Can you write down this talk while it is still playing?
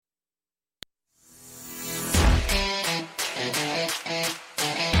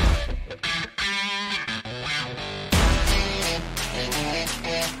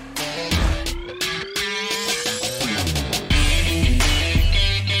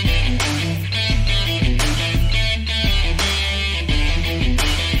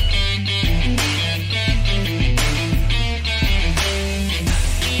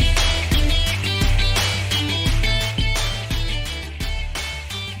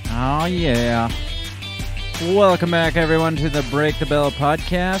Oh, yeah. Welcome back, everyone, to the Break the Bell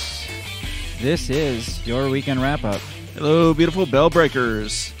podcast. This is your weekend wrap-up. Hello, beautiful bell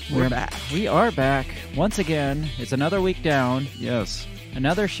breakers. We're back. We are back. Once again, it's another week down. Yes.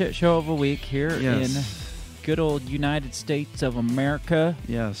 Another shit show of a week here in good old United States of America.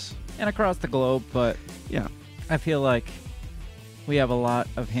 Yes. And across the globe, but yeah, I feel like we have a lot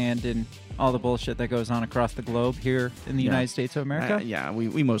of hand in all the bullshit that goes on across the globe here in the United States of America.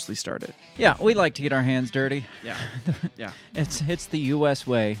 We mostly start it. Yeah, we like to get our hands dirty. Yeah. Yeah. It's the U.S.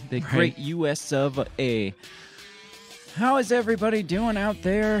 way, the great U.S. of A. How is everybody doing out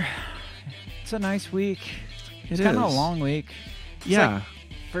there? It's a nice week. It's kind of a long week. It's like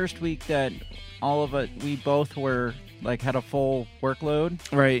first week that all of it, we both were had a full workload.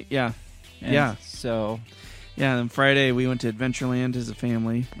 Right, yeah. And so... Yeah, and Friday we went to Adventureland as a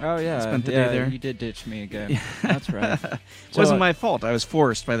family. Oh, yeah. Spent the day there. You did ditch me again. That's right. It wasn't my fault. I was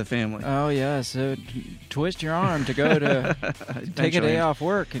forced by the family. Oh, yeah. So twist your arm to go to take a day off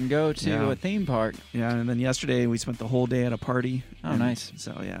work and go to a theme park. Yeah, and then yesterday we spent the whole day at a party. Oh, nice.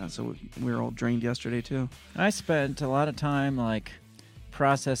 So we were all drained yesterday, too. I spent a lot of time,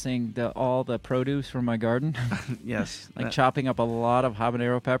 processing all the produce from my garden. Yes. Chopping up a lot of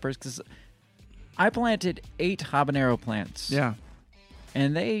habanero peppers, because I planted 8 habanero plants. Yeah.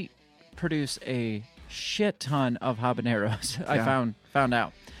 And they produce a shit ton of habaneros. I found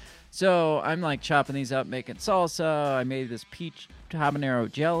out. So I'm chopping these up, making salsa. I made this peach habanero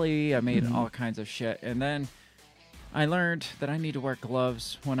jelly. I made all kinds of shit. And then I learned that I need to wear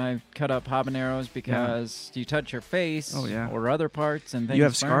gloves when I cut up habaneros because you touch your face or other parts and things. You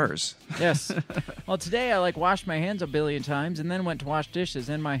have scars. Yes. Well, today I washed my hands a billion times and then went to wash dishes,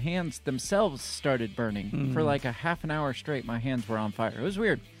 and my hands themselves started burning. For a half an hour straight, my hands were on fire. It was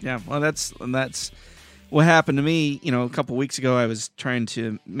weird. Yeah, well, that's what happened to me. A couple weeks ago, I was trying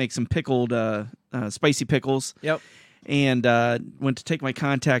to make some pickled spicy pickles. Yep. And went to take my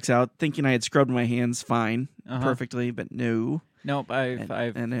contacts out, thinking I had scrubbed my hands fine, perfectly, but no. Nope,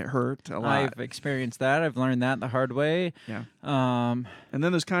 and it hurt a lot. I've experienced that. I've learned that the hard way. Yeah. And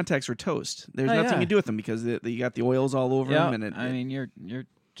then those contacts were toast. There's nothing you can do with them because you got the oils all over them. And you're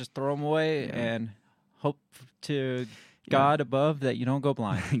just throw them away and hope to God above that you don't go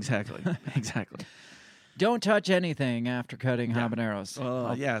blind. Exactly. Don't touch anything after cutting habaneros.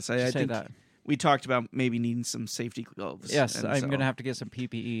 Well, yes, I say think that. We talked about maybe needing some safety gloves. Yes, I'm going to have to get some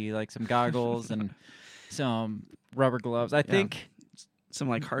PPE, some goggles and some rubber gloves. I think some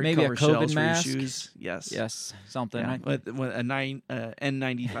hard maybe cover a COVID shells mask. for your shoes. Yes, something. Yeah. With a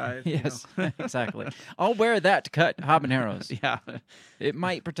N95. Yes, exactly. I'll wear that to cut habaneros. Yeah, it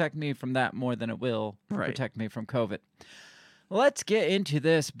might protect me from that more than it will protect me from COVID. Let's get into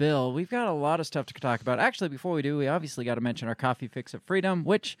this, Bill. We've got a lot of stuff to talk about. Actually, before we do, we obviously got to mention our Coffee Fix of Freedom,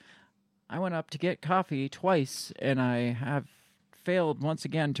 which I went up to get coffee twice, and I have failed once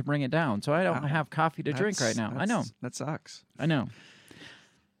again to bring it down. So I don't have coffee to drink right now. I know. That sucks. I know.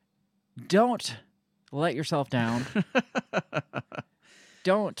 Don't let yourself down.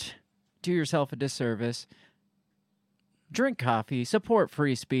 Don't do yourself a disservice. Drink coffee, support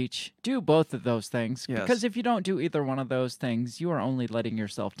free speech, do both of those things. Yes. Because if you don't do either one of those things, you are only letting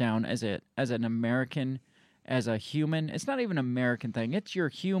yourself down as an American, as a human. It's not even an American thing. It's your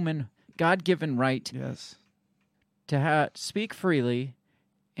human, God-given right to speak freely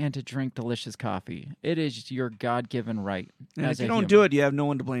and to drink delicious coffee. It is your God-given right. And if you don't do it, you have no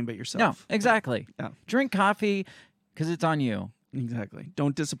one to blame but yourself. No, exactly. Yeah. Drink coffee because it's on you. Exactly.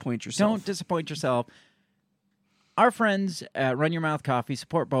 Don't disappoint yourself. Our friends at Run Your Mouth Coffee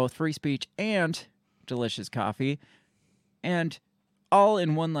support both free speech and delicious coffee, and all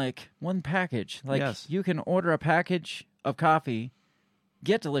in one package. You can order a package of coffee,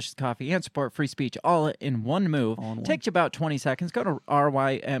 get delicious coffee, and support free speech all in one move. Takes you about 20 seconds. Go to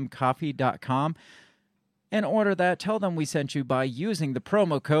rymcoffee.com and order that. Tell them we sent you by using the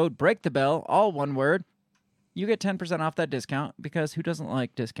promo code BREAKTHEBELL, all one word. You get 10% off that discount, because who doesn't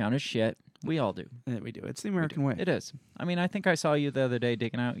like discounted shit? We all do. Yeah, we do. It's the American way. It is. I mean, I think I saw you the other day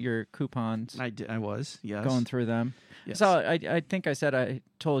digging out your coupons. I was, yes. Going through them. Yes. So I think I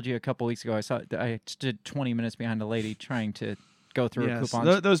told you a couple weeks ago, I stood 20 minutes behind a lady trying to go through her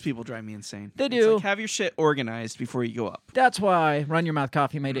coupons. Those people drive me insane. They do. Have your shit organized before you go up. That's why Run Your Mouth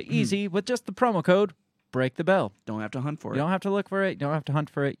Coffee made it easy with just the promo code Break the Bell. Don't have to hunt for it. You don't have to look for it. You don't have to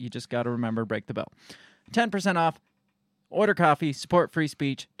hunt for it. You just got to remember Break the Bell. 10% off. Order coffee. Support free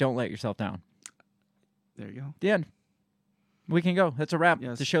speech. Don't let yourself down. There you go. The end. We can go. That's a wrap.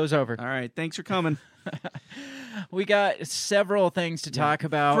 Yes. The show's over. All right. Thanks for coming. We got several things to talk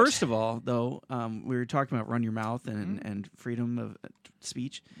about. First of all, though, we were talking about run your mouth and freedom of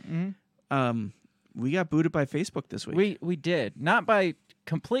speech. Mm-hmm. We got booted by Facebook this week. We did. Not by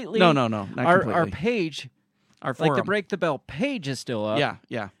completely. No. Not completely. Our page, our forum. like the Break the Bell page is still up.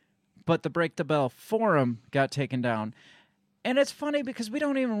 Yeah. But the Break the Bell forum got taken down. And it's funny because we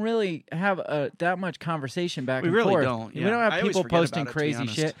don't even really have that much conversation back and forth. We really don't. Yeah. We don't have people posting it, crazy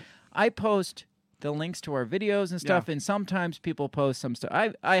shit. I post the links to our videos and stuff, and sometimes people post some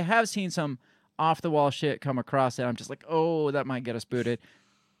stuff. I have seen some off-the-wall shit come across that I'm just like, oh, that might get us booted.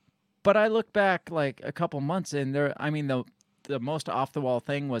 But I look back like a couple months, and the most off-the-wall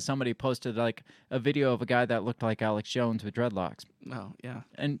thing was somebody posted like a video of a guy that looked like Alex Jones with dreadlocks. Oh, yeah.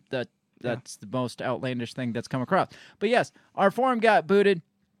 And that's the most outlandish thing that's come across. But yes, our forum got booted,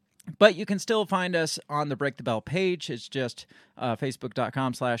 but you can still find us on the Break the Bell page. It's just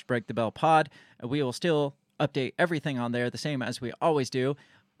facebook.com/breakthebellpod. We will still update everything on there the same as we always do.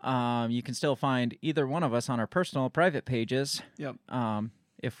 You can still find either one of us on our personal private pages. Yep.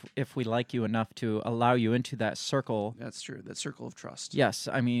 If we like you enough to allow you into that circle. That's true. That circle of trust. Yes.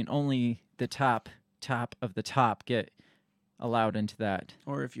 I mean, only the top of the top get allowed into that.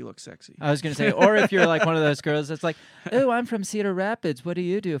 Or if you look sexy. I was going to say, or if you're like one of those girls that's like, oh, I'm from Cedar Rapids. What do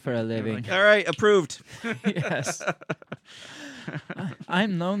you do for a living? Like, all right, approved. Yes.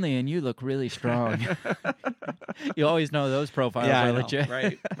 I'm lonely and you look really strong. You always know those profiles are legit.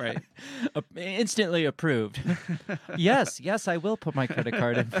 Right. Instantly approved. Yes, I will put my credit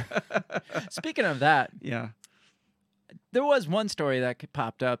card in. Speaking of that. Yeah. There was one story that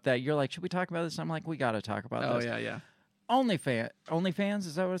popped up that you're like, should we talk about this? I'm like, we got to talk about this. Oh, yeah. OnlyFans,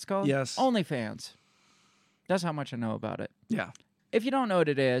 is that what it's called? Yes. OnlyFans. That's how much I know about it. Yeah. If you don't know what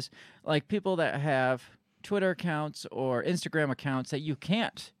it is, like people that have Twitter accounts or Instagram accounts that you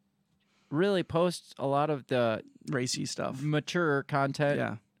can't really post a lot of the racy stuff, mature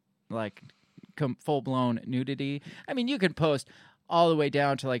content, like full-blown nudity. I mean, you can post all the way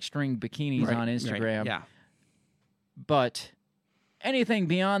down to like string bikinis on Instagram. Right. Yeah. But anything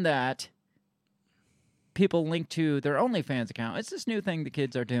beyond that, people link to their OnlyFans account. It's this new thing the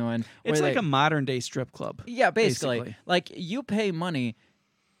kids are doing. It's like a modern-day strip club. Yeah, basically. Like, you pay money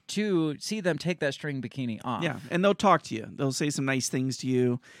to see them take that string bikini off. Yeah, and they'll talk to you. They'll say some nice things to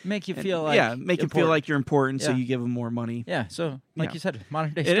you. Make you feel like you feel like you're important, so you give them more money. Yeah, so, like you said,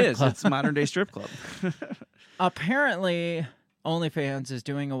 modern-day strip club. It is. It's modern-day strip club. Apparently, OnlyFans is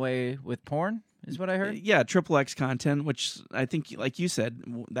doing away with porn. Is what I heard? Yeah, XXX content, which I think, like you said,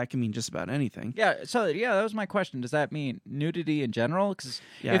 that can mean just about anything. Yeah, so, that was my question. Does that mean nudity in general? Because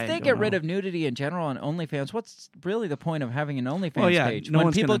if they get rid of nudity in general on OnlyFans, what's really the point of having an OnlyFans page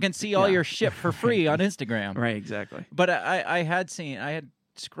when people can see all your shit for free on Instagram? Right, exactly. But I had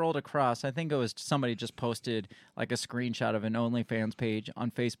scrolled across, I think it was somebody just posted like a screenshot of an OnlyFans page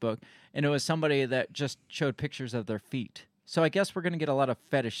on Facebook, and it was somebody that just showed pictures of their feet. So I guess we're going to get a lot of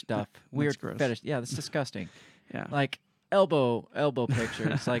fetish stuff. Weird fetish. Yeah, that's disgusting. Yeah. Like elbow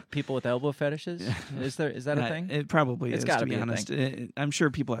pictures, like people with elbow fetishes. Yeah. Is that a thing? It probably is, to be honest. I'm sure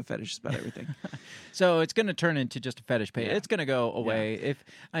people have fetishes about everything. So it's going to turn into just a fetish page. Yeah. It's going to go away.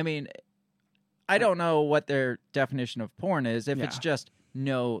 Yeah. I don't know what their definition of porn is. If it's just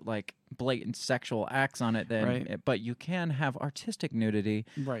no like blatant sexual acts on it, then but you can have artistic nudity.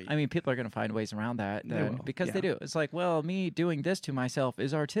 Right. I mean, people are going to find ways around that because they do. It's like, well, me doing this to myself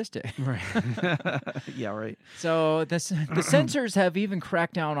is artistic. Right. Yeah, right. So the censors have even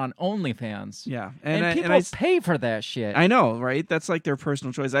cracked down on OnlyFans. Yeah. And people pay for that shit. I know, right? That's like their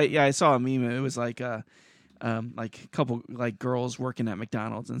personal choice. I saw a meme. It was like a couple like girls working at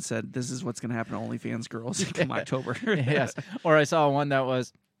McDonald's and said, "This is what's going to happen to OnlyFans girls come October." Yes. Or I saw one that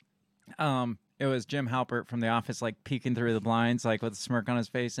was, it was Jim Halpert from The Office, like peeking through the blinds, like with a smirk on his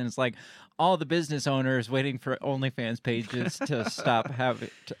face, and it's like all the business owners waiting for OnlyFans pages to stop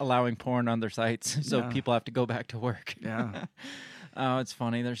allowing porn on their sites, so people have to go back to work. Yeah. Oh, it's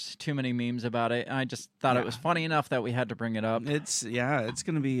funny. There's too many memes about it. I just thought it was funny enough that we had to bring it up. It's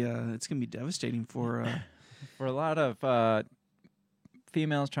gonna be devastating for a lot of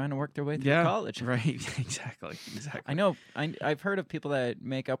females trying to work their way through college. Right, exactly. I know. I've heard of people that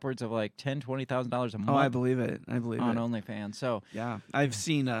make upwards of like $10,000-$20,000 a month. Oh, I believe it. On OnlyFans. So yeah, I've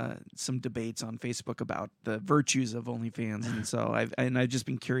seen some debates on Facebook about the virtues of OnlyFans, and so I've just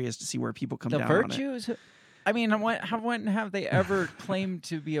been curious to see where people come down on it. The virtues? I mean, when have they ever claimed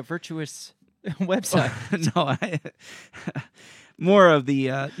to be a virtuous website? No, more of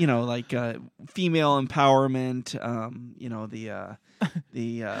the female empowerment,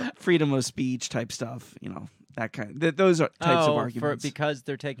 the freedom of speech type stuff. that kind. Those are types of arguments because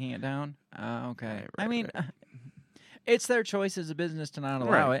they're taking it down. Okay, I mean. It's their choice as a business to not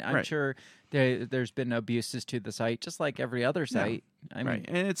allow it. I'm sure there's been abuses to the site, just like every other site. I mean,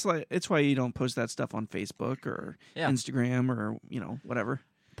 and it's why you don't post that stuff on Facebook or Instagram or whatever.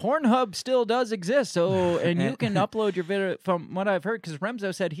 Pornhub still does exist, and you can upload your video. From what I've heard, because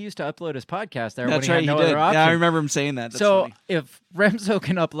Remzo said he used to upload his podcast there. That's when he had no other option. Yeah, I remember him saying that. That's so funny. if Remzo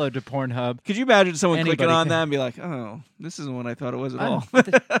can upload to Pornhub, could you imagine someone clicking on that and be like, "Oh, this isn't what I thought it was at all."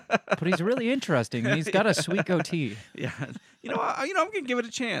 But he's really interesting. He's got a sweet goatee. Yeah, I'm gonna give it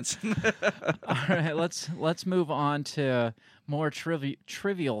a chance. All right, let's move on to more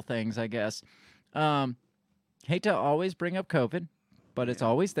trivial things, I guess. Hate to always bring up COVID. But it's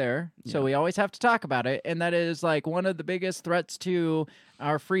always there, so we always have to talk about it, and that is like one of the biggest threats to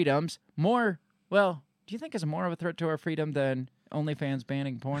our freedoms. Do you think it's more of a threat to our freedom than OnlyFans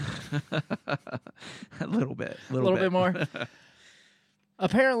banning porn? A little bit. A little bit more?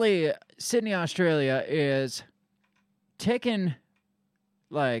 Apparently, Sydney, Australia is taking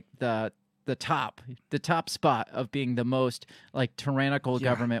like the top spot of being the most like tyrannical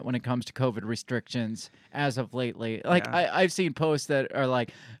government when it comes to COVID restrictions as of lately. Like I've seen posts that are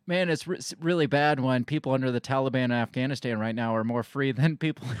like, man, it's really bad when people under the Taliban in Afghanistan right now are more free than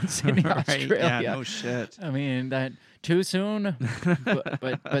people in Sydney, Australia. Yeah, no shit. I mean, that too soon,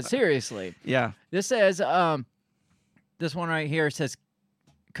 but seriously. Yeah. This says, this one right here says,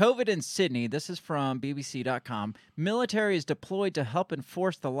 COVID in Sydney, this is from BBC.com. Military is deployed to help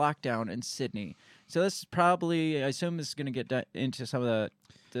enforce the lockdown in Sydney. So this is probably, I assume this is going to get into some of the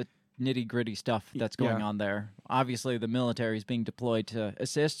nitty-gritty stuff that's going on there. Obviously, the military is being deployed to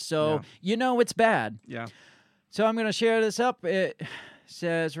assist, so it's bad. Yeah. So I'm going to share this up. It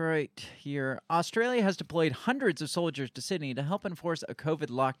says right here, Australia has deployed hundreds of soldiers to Sydney to help enforce a COVID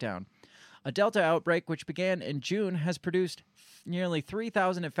lockdown. A Delta outbreak, which began in June, has produced nearly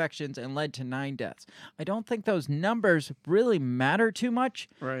 3,000 infections and led to 9 deaths. I don't think those numbers really matter too much.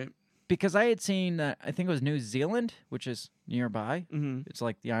 Right. Because I had seen, I think it was New Zealand, which is nearby. Mm-hmm. It's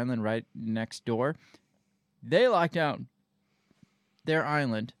like the island right next door. They locked down their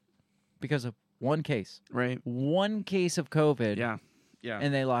island because of one case. Right. One case of COVID. Yeah. Yeah.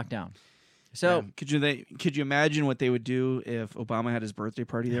 And they locked down. So could you imagine what they would do if Obama had his birthday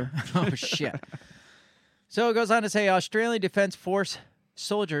party there? Oh shit. So it goes on to say Australian Defence Force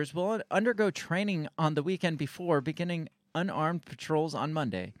soldiers will undergo training on the weekend before beginning unarmed patrols on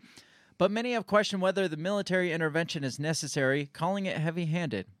Monday. But many have questioned whether the military intervention is necessary, calling it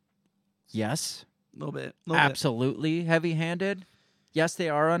heavy-handed. Yes. A little bit. Absolutely heavy-handed. Yes, they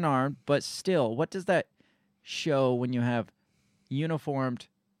are unarmed, but still, what does that show when you have uniformed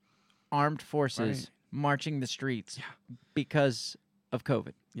armed forces marching the streets because of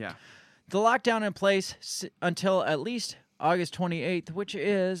COVID? Yeah. The lockdown in place until at least August 28th, which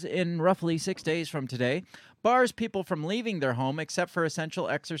is in roughly 6 days from today, bars people from leaving their home except for essential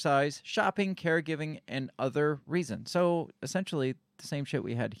exercise, shopping, caregiving, and other reasons. So essentially the same shit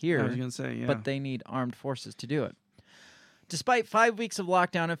we had here. I was going to say, yeah. But they need armed forces to do it. Despite 5 weeks of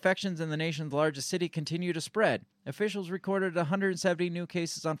lockdown, infections in the nation's largest city continue to spread. Officials recorded 170 new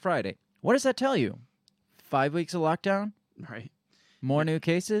cases on Friday. What does that tell you? 5 weeks of lockdown? Right. More new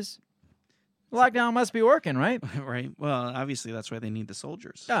cases? Lockdown must be working, right? Right. Well, obviously that's why they need the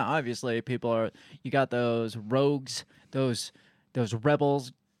soldiers. Yeah, obviously you got those rogues, those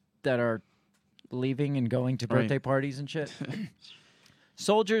rebels that are leaving and going to birthday parties and shit.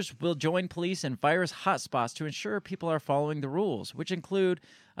 Soldiers will join police in virus hotspots to ensure people are following the rules, which include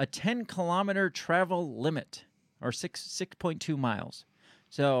a 10-kilometer travel limit, or 6.2 miles.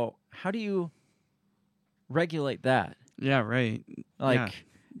 So how do you regulate that? Yeah, right. Like,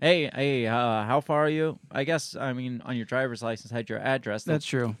 hey, how far are you? I guess, I mean, on your driver's license had your address. That's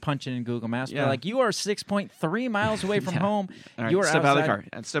true. Punch it in Google Maps. Yeah. Like, you are 6.3 miles away from home. All right, you are step outside. out of the car.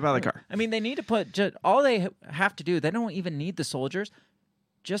 And step out of the car. I mean, they need to put all they have to do. They don't even need the soldiers.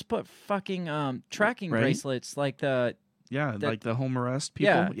 Just put fucking tracking bracelets like the like the home arrest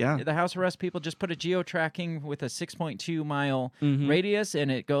people. Yeah, the house arrest people. Just put a geo-tracking with a 6.2 mile radius,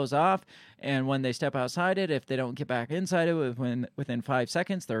 and it goes off. And when they step outside it, if they don't get back inside it within 5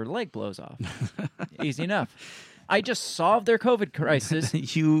 seconds, their leg blows off. Easy enough. I just solved their COVID crisis.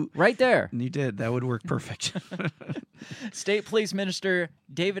 Right there. You did. That would work perfect. State Police Minister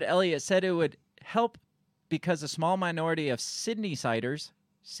David Elliott said it would help because a small minority of Sydney-siders.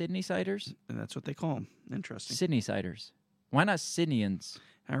 And that's what they call them. Interesting. Sydney-siders. Why not Sydneyans?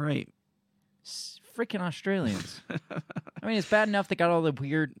 All right. Freaking Australians. I mean, it's bad enough they got all the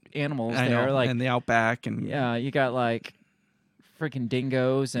weird animals there, like and the outback, and you got like freaking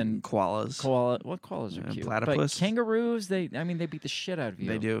dingoes and koalas. What koalas are cute? Platypus. But kangaroos, they beat the shit out of you.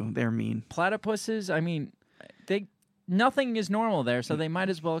 They do. They're mean. Platypuses, nothing is normal there, so they might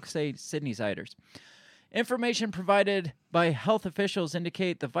as well say Sydneysiders. Information provided by health officials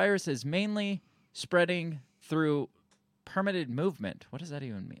indicate the virus is mainly spreading through permitted movement. What does that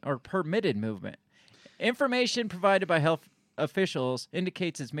even mean? Or permitted movement. Information provided by health officials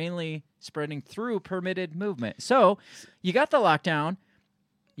indicates it's mainly spreading through permitted movement. So you got the lockdown,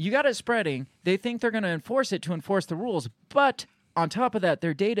 you got it spreading. They think they're going to enforce it to enforce the rules. But on top of that,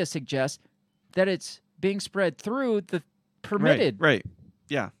 their data suggests that it's being spread through the permitted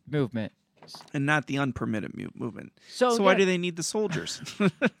movement. And not the unpermitted movement. So why do they need the soldiers?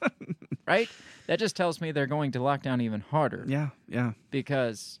 Right? That just tells me they're going to lock down even harder. Yeah.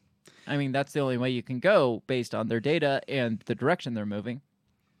 Because, that's the only way you can go based on their data and the direction they're moving.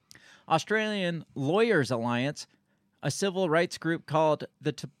 Australian Lawyers Alliance, a civil rights group called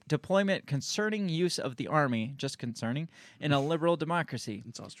the Deployment Concerning Use of the Army, just concerning, in a liberal democracy.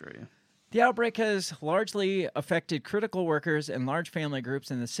 It's Australia. The outbreak has largely affected critical workers and large family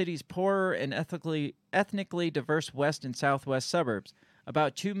groups in the city's poorer and ethnically diverse west and southwest suburbs.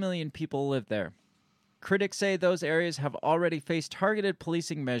 About 2 million people live there. Critics say those areas have already faced targeted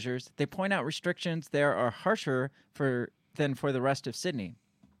policing measures. They point out restrictions there are harsher than for the rest of Sydney.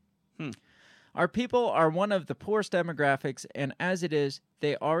 Our people are one of the poorest demographics, and as it is,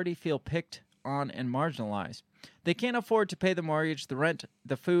 they already feel picked on and marginalized. They can't afford to pay the mortgage, the rent,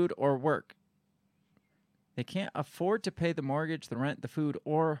 the food, or work. They can't afford to pay the mortgage, the rent, the food,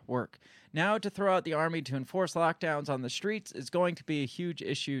 or work. Now to throw out the army to enforce lockdowns on the streets is going to be a huge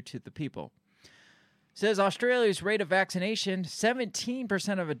issue to the people. Says Australia's rate of vaccination,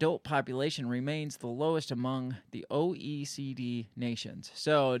 17% of adult population remains the lowest among the OECD nations.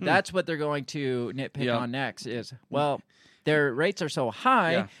 So that's what they're going to nitpick on next is, their rates are so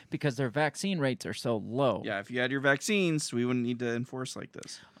high because their vaccine rates are so low. Yeah, if you had your vaccines, we wouldn't need to enforce like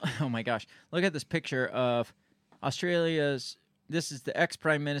this. Oh, my gosh. Look at this picture of Australia's... This is the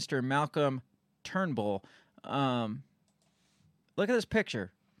ex-Prime Minister, Malcolm Turnbull. Look at this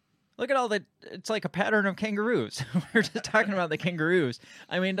picture. Look at all the... It's like a pattern of kangaroos. We're just talking about the kangaroos.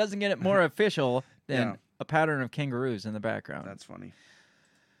 It doesn't get it more official than a pattern of kangaroos in the background. That's funny.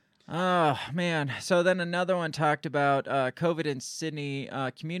 Oh, man. So then another one talked about COVID in Sydney.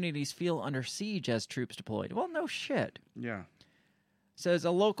 Communities feel under siege as troops deployed. Well, no shit. Yeah. Says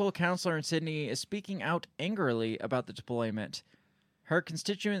a local councillor in Sydney is speaking out angrily about the deployment. Her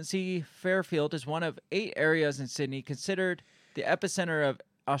constituency, Fairfield, is one of 8 areas in Sydney considered the epicenter of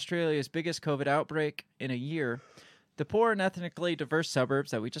Australia's biggest COVID outbreak in a year. The poor and ethnically diverse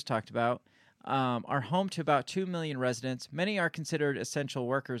suburbs that we just talked about are home to about 2 million residents. Many are considered essential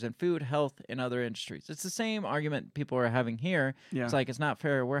workers in food, health, and other industries. It's the same argument people are having here. Yeah. It's like, it's not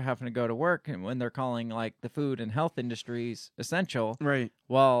fair we're having to go to work and when they're calling like the food and health industries essential. Right.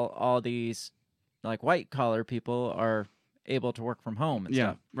 While all these like white collar people are able to work from home and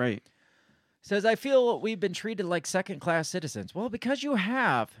stuff. Right. Says, I feel we've been treated like second-class citizens. Well, because you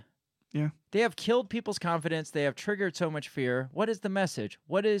have. Yeah. They have killed people's confidence. They have triggered so much fear. What is the message?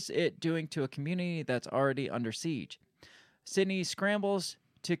 What is it doing to a community that's already under siege? Sydney scrambles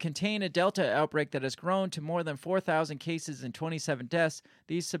to contain a Delta outbreak that has grown to more than 4,000 cases and 27 deaths.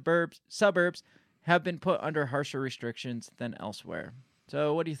 These suburbs have been put under harsher restrictions than elsewhere.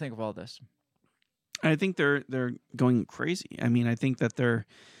 So what do you think of all this? I think they're going crazy. I think that they're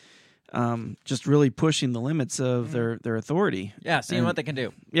just really pushing the limits of their authority. Yeah, seeing what they can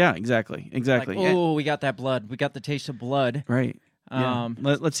do. Yeah, exactly. Like, oh, we got that blood. We got the taste of blood. Right.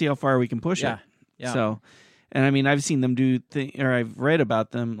 Let's see how far we can push it. Yeah. So, and I've seen them do or I've read about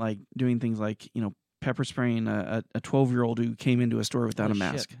them like doing things like, pepper spraying a 12-year-old who came into a store without a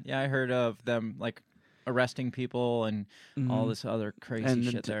mask. Shit. Yeah, I heard of them like arresting people and all this other crazy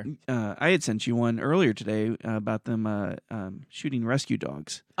shit there. I had sent you one earlier today about them shooting rescue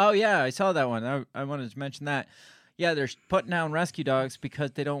dogs. Oh, yeah, I saw that one. I wanted to mention that. Yeah, they're putting down rescue dogs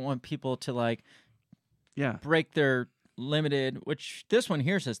because they don't want people to, break their limited, which this one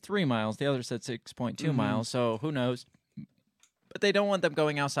here says 3 miles. The other said 6.2 miles, so who knows. But they don't want them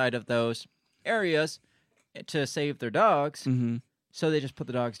going outside of those areas to save their dogs. Mm-hmm. So they just put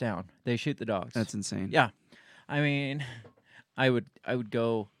the dogs down. They shoot the dogs. That's insane. Yeah. I would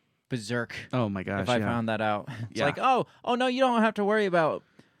go berserk. Oh my gosh. If I found that out. It's like, oh no, you don't have to worry about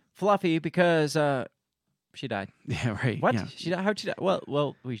Fluffy because she died. Yeah, right. What? Yeah. She died? How'd she die?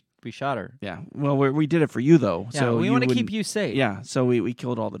 Well, we shot her. Yeah. Well, we did it for you though. Yeah, so we want to keep you safe. Yeah. So we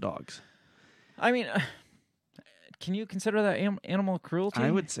killed all the dogs. can you consider that animal cruelty?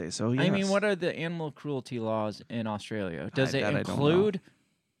 I would say so, yes. I mean, what are the animal cruelty laws in Australia? Does it I don't include know.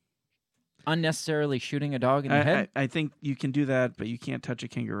 unnecessarily shooting a dog in the head? I think you can do that, but you can't touch a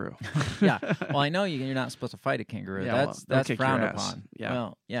kangaroo. Yeah. Well, I know you're not supposed to fight a kangaroo. Yeah, That's kick frowned your ass. upon. Yeah.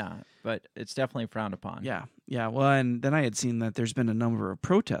 Well, yeah, but it's definitely frowned upon. Yeah. Well, and then I had seen that there's been a number of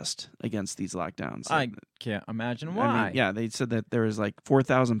protests against these lockdowns. I can't imagine why. I mean, yeah, they said that there was like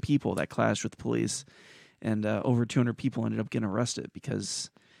 4,000 people that clashed with police, and over 200 people ended up getting arrested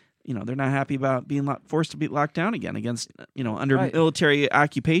because, they're not happy about being forced to be locked down again against, under military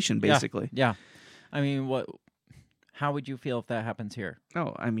occupation, basically. Yeah. I mean, how would you feel if that happens here?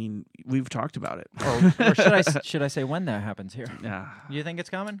 Oh, I mean, we've talked about it. Or should I say when that happens here? Yeah. You think it's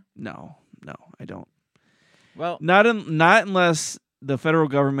coming? No, I don't. Well, not unless the federal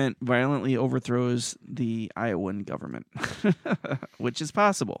government violently overthrows the Iowan government, which is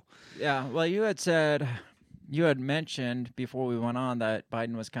possible. Yeah. Well, you had mentioned before we went on that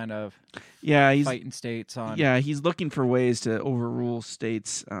Biden was kind of he's fighting states on he's looking for ways to overrule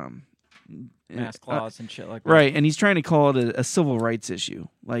states mask laws and shit like that. Right, and he's trying to call it a civil rights issue.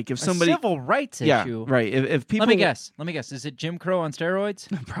 Like if somebody civil rights issue. Right. If people Let me guess. Is it Jim Crow on steroids?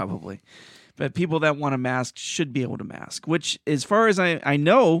 Probably. But people that want to mask should be able to mask, which as far as I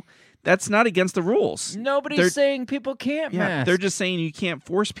know, that's not against the rules. Nobody's saying people can't mask. They're just saying you can't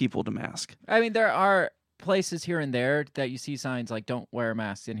force people to mask. I mean, there are places here and there that you see signs like "Don't wear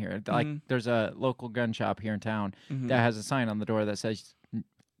masks in here." Like there's a local gun shop here in town that has a sign on the door that says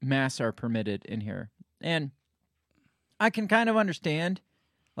masks are permitted in here, and I can kind of understand.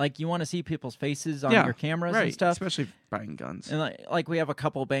 Like you want to see people's faces on your cameras and stuff, especially buying guns. And like we have a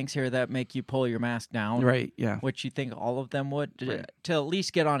couple banks here that make you pull your mask down, right? Yeah, which you think all of them would to at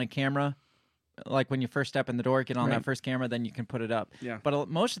least get on a camera. Like when you first step in the door, get on that first camera, then you can put it up. Yeah. But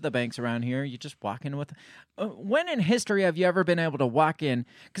most of the banks around here, you just walk in with. When in history have you ever been able to walk in?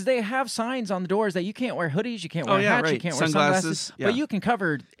 Because they have signs on the doors that you can't wear hoodies, you can't wear hats, you can't wear sunglasses, but you can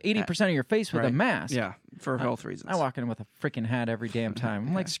cover 80% of your face with a mask. Yeah, for health reasons. I walk in with a freaking hat every damn time.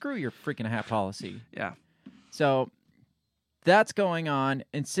 I'm like, screw your freaking hat policy. Yeah. So that's going on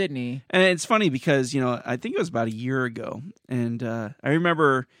in Sydney, and it's funny because I think it was about a year ago, and I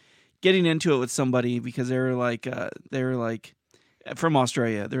remember getting into it with somebody because they were like from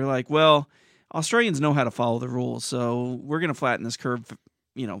Australia. They're like, well, Australians know how to follow the rules, so we're going to flatten this curve,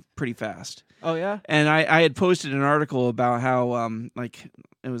 pretty fast. Oh yeah. And I had posted an article about how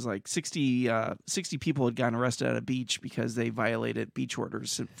it was like 60 people had gotten arrested at a beach because they violated beach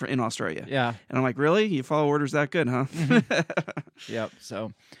orders in Australia. Yeah. And I'm like, really? You follow orders that good, huh? Yep.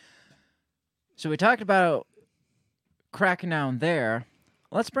 So we talked about cracking down there.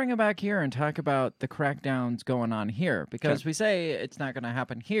 Let's bring it back here and talk about the crackdowns going on here, because we say it's not going to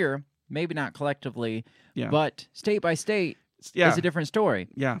happen here, maybe not collectively, but state by state is a different story.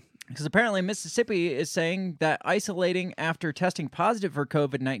 Yeah. Because apparently Mississippi is saying that isolating after testing positive for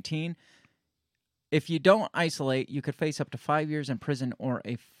COVID-19, if you don't isolate, you could face up to 5 years in prison or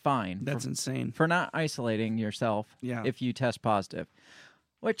a fine. That's insane. For not isolating yourself if you test positive.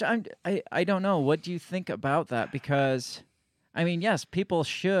 Which I don't know. What do you think about that? Because I mean, yes, people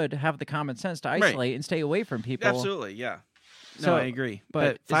should have the common sense to isolate and stay away from people. Absolutely, yeah. No, So, I agree.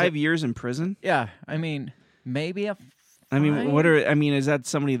 but But 5 years in prison? Yeah, I mean, maybe a I mean, fine? is that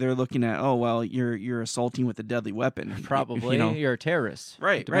somebody they're looking at, oh, well, you're assaulting with a deadly weapon. Probably. You're a terrorist.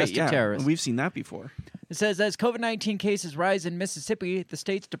 Right, Domestic yeah. terrorist. We've seen that before. It says, as COVID-19 cases rise in Mississippi, the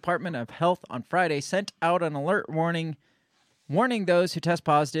state's Department of Health on Friday sent out an alert warning those who test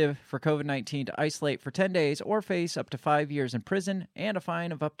positive for COVID-19 to isolate for 10 days or face up to 5 years in prison and a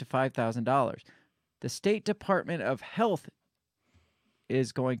fine of up to $5,000. The State Department of Health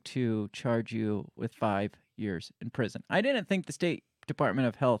is going to charge you with 5 years in prison. I didn't think the State Department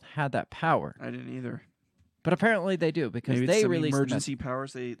of Health had that power. I didn't either. But apparently they do, because Maybe they some released emergency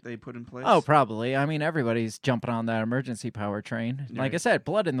powers they put in place. Oh, probably. I mean, everybody's jumping on that emergency power train. Like I said,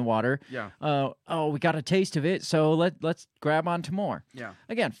 blood in the water. Yeah. We got a taste of it, so let's grab onto more. Yeah.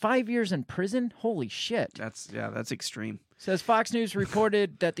 Again, 5 years in prison? Holy shit. That's extreme. Says Fox News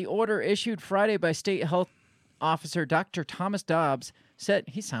reported that the order issued Friday by State Health Officer Dr. Thomas Dobbs said,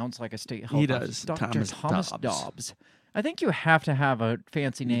 he sounds like a state health officer. Dr. Thomas Dobbs. I think you have to have a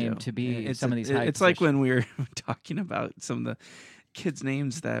fancy name to be some of these high It's like when we were talking about some of the kids'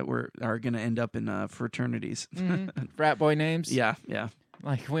 names that are going to end up in fraternities. Frat boy names? Yeah.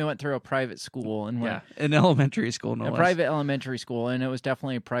 Like we went through a private school and in elementary school, no less. Private elementary school, and it was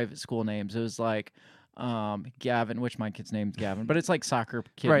definitely private school names. It was like Gavin, which my kid's name's Gavin, but it's like soccer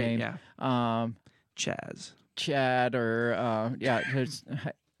kid name. Yeah. Chad, or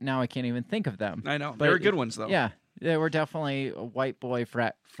now I can't even think of them. I know. But they were good ones though. Yeah. There were definitely white boy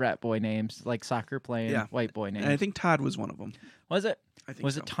frat boy names, like soccer playing white boy names. And I think Todd was one of them. Was it? I think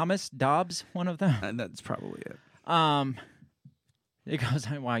was it Thomas Dobbs? One of them. And that's probably it. It goes.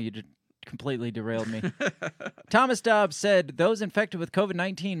 Wow, you just completely derailed me. Thomas Dobbs said those infected with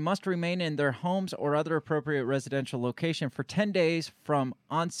COVID-19 must remain in their homes or other appropriate residential location for 10 days from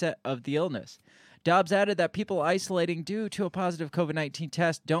onset of the illness. Dobbs added that people isolating due to a positive COVID-19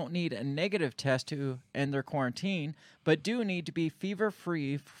 test don't need a negative test to end their quarantine, but do need to be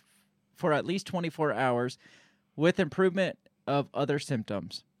fever-free for at least 24 hours with improvement of other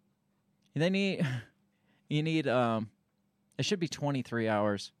symptoms. It should be 23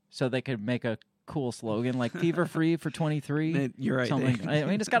 hours so they could make a cool slogan like fever-free for 23. You're right. Something. I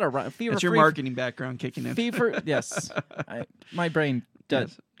mean, it's got a fever-free. That's your marketing background kicking in. Fever, yes. My brain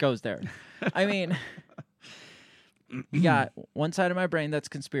goes there. I mean, you got one side of my brain that's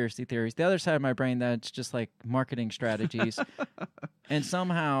conspiracy theories, the other side of my brain that's just like marketing strategies, and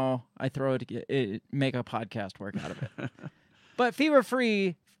somehow I throw it, make a podcast work out of it. But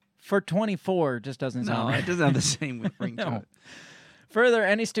fever-free for 24 just doesn't sound right. It doesn't have the same ring to it. Further,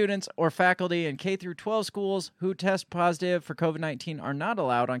 any students or faculty in K-12 schools who test positive for COVID-19 are not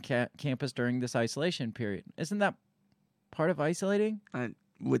allowed on campus during this isolation period. Isn't that part of isolating? I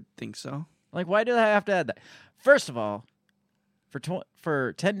would think so. Like, why do I have to add that? First of all,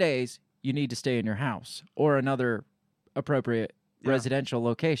 for 10 days, you need to stay in your house or another appropriate residential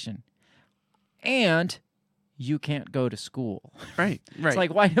location. And you can't go to school. Right. It's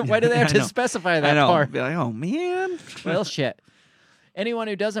like, why do they have to specify that part? Be like, oh, man. Well, shit. Anyone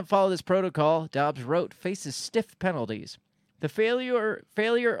who doesn't follow this protocol, Dobbs wrote, faces stiff penalties. The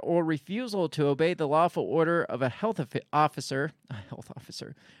failure or refusal to obey the lawful order of a health officer,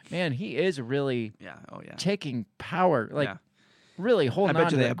 man, he is really taking power, really holding on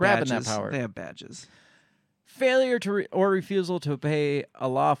to that, grabbing that power. They have badges. Failure to or refusal to obey a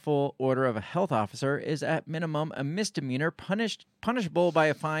lawful order of a health officer is at minimum a misdemeanor punishable by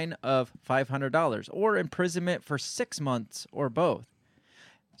a fine of $500 or imprisonment for 6 months or both.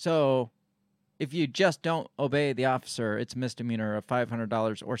 So if you just don't obey the officer, it's a misdemeanor of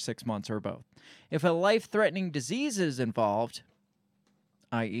 $500 or 6 months or both. If a life-threatening disease is involved,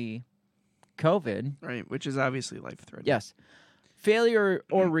 i.e. COVID. Right, which is obviously life-threatening. Yes. Failure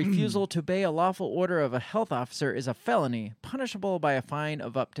or refusal to obey a lawful order of a health officer is a felony, punishable by a fine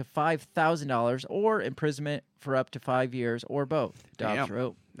of up to $5,000 or imprisonment for up to 5 years or both, Dobbs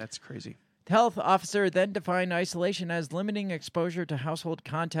wrote. That's crazy. The health officer then defined isolation as limiting exposure to household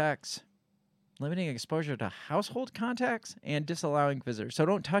contacts. Limiting exposure to household contacts and disallowing visitors. So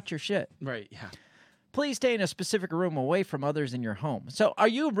don't touch your shit. Right, yeah. Please stay in a specific room away from others in your home. So are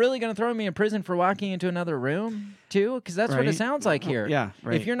you really going to throw me in prison for walking into another room, too? Because that's what it sounds like here. Yeah,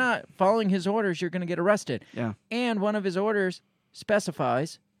 right. If you're not following his orders, you're going to get arrested. Yeah. And one of his orders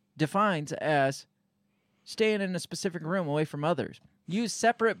defines as staying in a specific room away from others. Use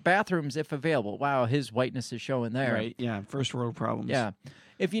separate bathrooms if available. Wow, his whiteness is showing there. Right, yeah, first world problems. Yeah.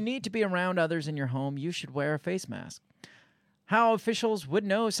 If you need to be around others in your home, you should wear a face mask. How officials would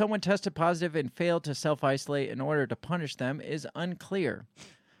know someone tested positive and failed to self-isolate in order to punish them is unclear.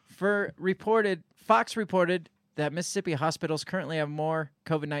 Fox reported that Mississippi hospitals currently have more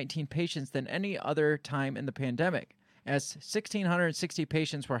COVID-19 patients than any other time in the pandemic. As 1,660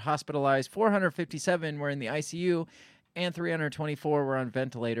 patients were hospitalized, 457 were in the ICU, and 324 were on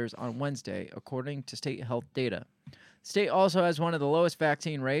ventilators on Wednesday, according to state health data. The state also has one of the lowest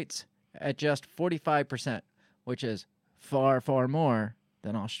vaccine rates at just 45%, which is far, far more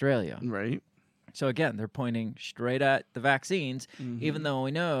than Australia. Right. So again, they're pointing straight at the vaccines, even though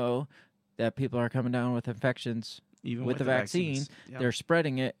we know that people are coming down with infections even with the vaccine. Yep. They're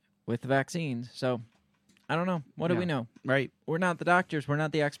spreading it with the vaccines. So I don't know. What do we know? Right. We're not the doctors. We're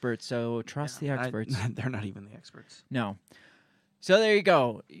not the experts. So trust the experts. They're not even the experts. No. So there you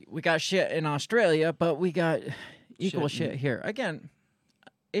go. We got shit in Australia, but we got equal shit here. Again,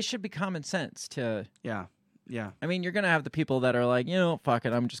 it should be common sense to... Yeah. Yeah. I mean, you're going to have the people that are like, fuck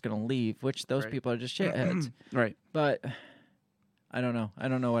it, I'm just going to leave, which those people are just shitheads. Right. But I don't know. I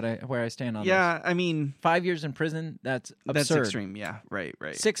don't know where I stand on this. Yeah, I mean... 5 years in prison, that's absurd. That's extreme, yeah. Right.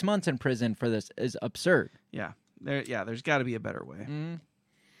 6 months in prison for this is absurd. Yeah. There's got to be a better way.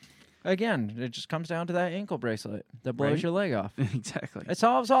 Again, it just comes down to that ankle bracelet that blows your leg off. Exactly. It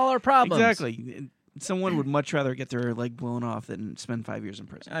solves all our problems. Exactly. Someone would much rather get their leg blown off than spend 5 years in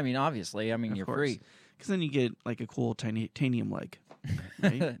prison. I mean, obviously. You're free. Because then you get like a cool titanium leg.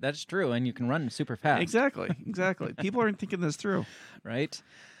 Right? That's true, and you can run super fast. Exactly. People aren't thinking this through. Right?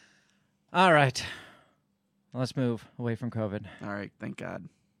 All right. Let's move away from COVID. All right, thank God.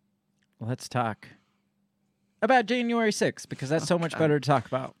 Let's talk about January 6th, because that's so much better to talk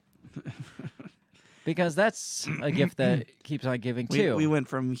about. Because that's a gift that keeps on giving, too. We went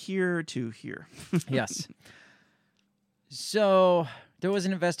from here to here. Yes. So there was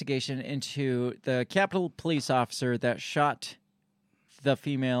an investigation into the Capitol police officer that shot the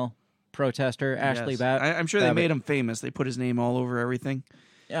female protester, Ashley Babbitt. I'm sure they made him famous. They put his name all over everything.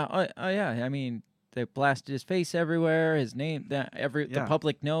 Yeah, yeah. I mean, they blasted his face everywhere. His name, the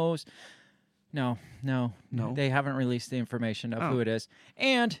public knows. No. They haven't released the information of who it is.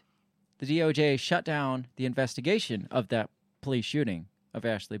 And the DOJ shut down the investigation of that police shooting of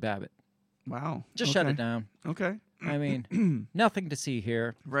Ashley Babbitt. Wow. Just shut it down. Okay. I mean, nothing to see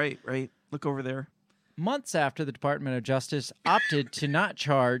here. Right. Look over there. Months after the Department of Justice opted to not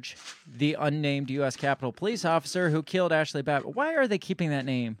charge the unnamed U.S. Capitol police officer who killed Ashley Babbitt. Why are they keeping that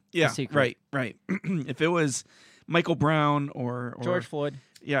name a secret? Right. If it was Michael Brown or George Floyd.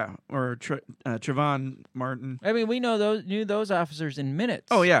 Yeah, or Trayvon Martin. I mean, we knew those officers in minutes.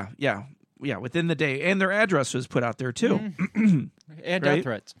 Oh, yeah, within the day. And their address was put out there, too. Mm-hmm. And death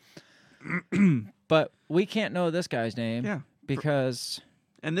threats. But we can't know this guy's name because...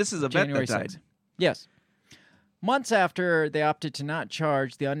 And this is a vet that died. Yes. Months after they opted to not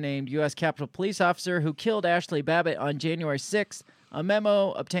charge the unnamed U.S. Capitol police officer who killed Ashley Babbitt on January 6th, a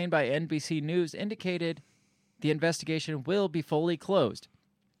memo obtained by NBC News indicated the investigation will be fully closed.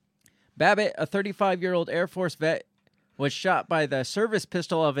 Babbitt, a 35-year-old Air Force vet, was shot by the service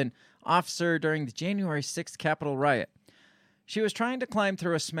pistol of an officer during the January 6th Capitol riot. She was trying to climb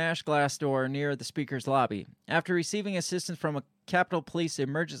through a smashed glass door near the Speaker's lobby. After receiving assistance from a Capitol Police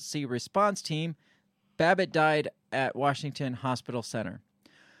emergency response team, Babbitt died at Washington Hospital Center.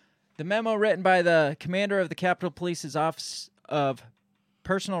 The memo written by the commander of the Capitol Police's Office of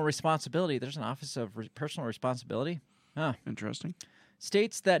Personal Responsibility, there's an Office of Personal Responsibility? Huh. Interesting.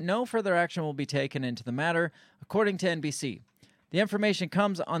 States that no further action will be taken into the matter, according to NBC. The information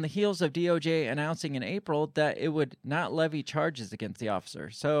comes on the heels of DOJ announcing in April that it would not levy charges against the officer.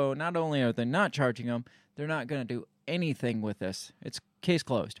 So not only are they not charging him, they're not going to do anything with this. It's case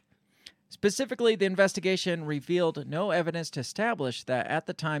closed. Specifically, the investigation revealed no evidence to establish that at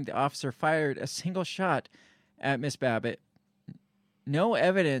the time the officer fired a single shot at Miss Babbitt. No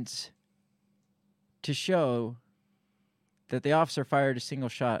evidence to show that the officer fired a single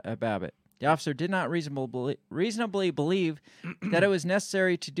shot at Babbitt. The officer did not reasonably believe that it was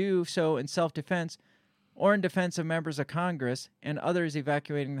necessary to do so in self-defense or in defense of members of Congress and others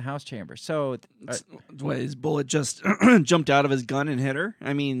evacuating the House chamber. So, his bullet just jumped out of his gun and hit her?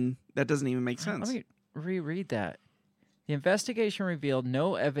 I mean, that doesn't even make sense. Let me reread that. The investigation revealed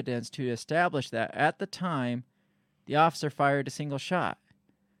no evidence to establish that at the time the officer fired a single shot.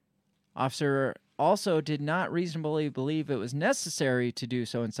 Officer also did not reasonably believe it was necessary to do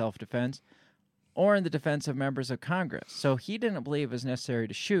so in self-defense or in the defense of members of Congress. So he didn't believe it was necessary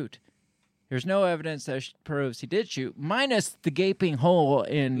to shoot. There's no evidence that proves he did shoot, minus the gaping hole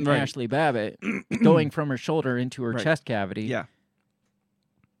in Ashley Babbitt going from her shoulder into her chest cavity. Yeah.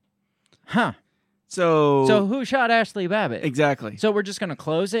 Huh. So who shot Ashley Babbitt? Exactly. So we're just going to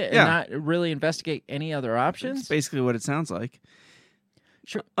close it and not really investigate any other options? That's basically what it sounds like.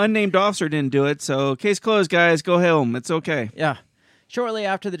 Sure. Unnamed officer didn't do it, so case closed, guys. Go home. It's okay. Yeah. Shortly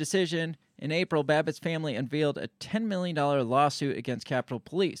after the decision, in April, Babbitt's family unveiled a $10 million lawsuit against Capitol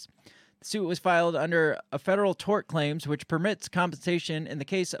Police. The suit was filed under a federal tort claims, which permits compensation in the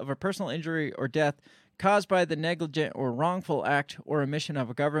case of a personal injury or death caused by the negligent or wrongful act or omission of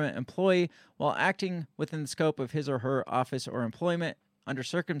a government employee while acting within the scope of his or her office or employment under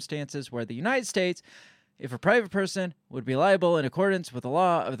circumstances where the United States, if a private person, would be liable in accordance with the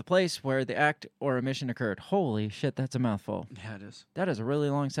law of the place where the act or omission occurred. Holy shit, that's a mouthful. Yeah, it is. That is a really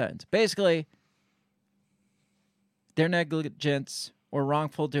long sentence. Basically, their negligence or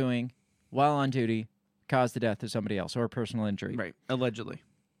wrongful doing while on duty caused the death of somebody else or a personal injury. Right, allegedly.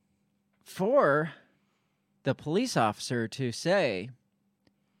 For the police officer to say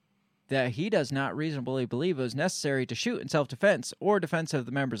that he does not reasonably believe it was necessary to shoot in self-defense or defense of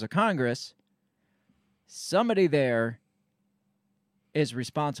the members of Congress, somebody there is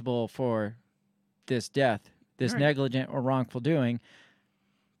responsible for this death, this negligent or wrongful doing.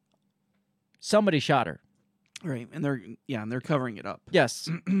 Somebody shot her. Right, and they're covering it up. Yes,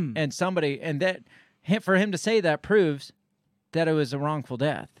 and that for him to say that proves that it was a wrongful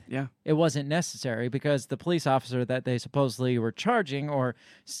death. Yeah, it wasn't necessary because the police officer that they supposedly were charging or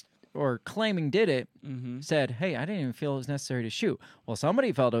claiming did it said, "Hey, I didn't even feel it was necessary to shoot." Well,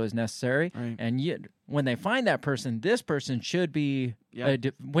 somebody felt it was necessary, and yet when they find that person, this person should be a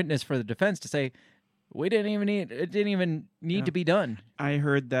witness for the defense to say, "We didn't even need it. Didn't even need to be done." I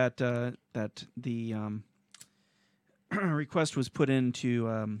heard that the request was put in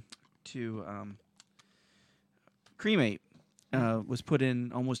to cremate was put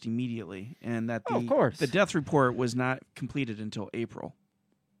in almost immediately, and that of course. the death report was not completed until April.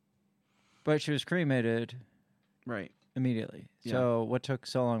 But she was cremated Right. immediately. Yeah. So what took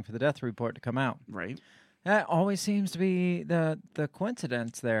so long for the death report to come out? Right. That always seems to be the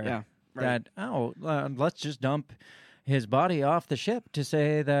coincidence there. Yeah. Right. That let's just dump his body off the ship to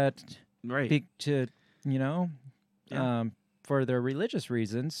say that Right. for their religious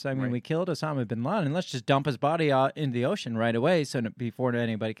reasons. I mean, Right. we killed Osama bin Laden. Let's just dump his body out into the ocean right away, before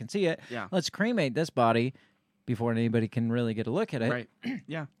anybody can see it. Yeah. Let's cremate this body before anybody can really get a look at it. Right.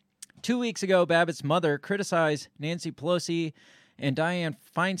 Yeah. 2 weeks ago, Babbitt's mother criticized Nancy Pelosi and Dianne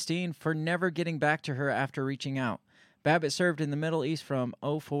Feinstein for never getting back to her after reaching out. Babbitt served in the Middle East from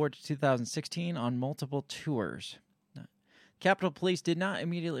 2004 to 2016 on multiple tours. Capitol Police did not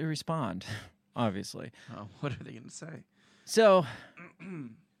immediately respond, obviously. Oh, what are they going to say? So,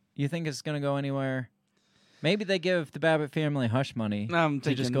 you think it's going to go anywhere? Maybe they give the Babbitt family hush money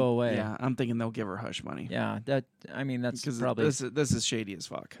to just go away. Yeah, I'm thinking they'll give her hush money. Yeah, that's probably... This is shady as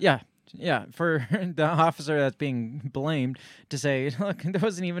fuck. Yeah, for the officer that's being blamed to say, look, there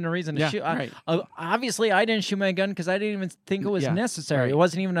wasn't even a reason to shoot. Right. Obviously, I didn't shoot my gun because I didn't even think it was necessary. Right. It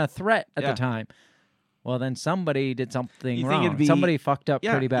wasn't even a threat at the time. Well, then somebody did something wrong. Somebody fucked up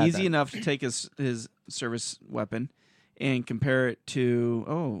pretty bad. Easy enough to take his service weapon and compare it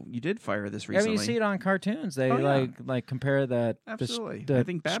to, you did fire this recently. I mean, you see it on cartoons. They like compare the Absolutely. the I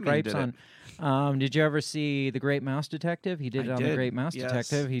think Batman stripes did on. Did you ever see The Great Mouse Detective? He did it on The Great Mouse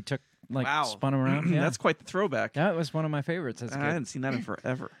Detective. He took spun him around. Yeah. That's quite the throwback. That was one of my favorites. I hadn't seen that in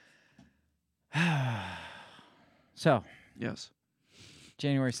forever. So, yes,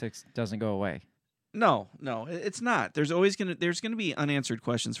 January 6th doesn't go away. No, it's not. There's gonna be unanswered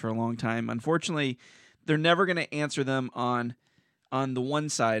questions for a long time. Unfortunately, they're never gonna answer them on the one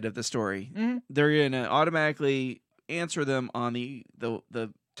side of the story. Mm-hmm. They're gonna automatically answer them on the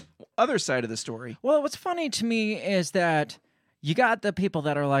other side of the story. Well, what's funny to me is that you got the people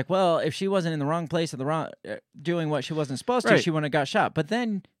that are like, well, if she wasn't in the wrong place at the wrong doing what she wasn't supposed to, she wouldn't have got shot. But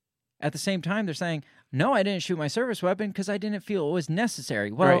then at the same time, they're saying, no, I didn't shoot my service weapon because I didn't feel it was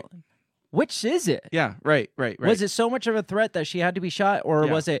necessary. Well, which is it? Yeah, right. Was it so much of a threat that she had to be shot, or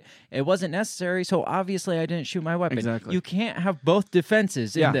was it wasn't necessary, so obviously I didn't shoot my weapon? Exactly. You can't have both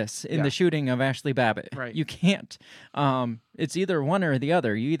defenses in the shooting of Ashley Babbitt. Right. You can't. It's either one or the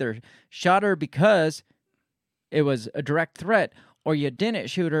other. You either shot her because it was a direct threat, or you didn't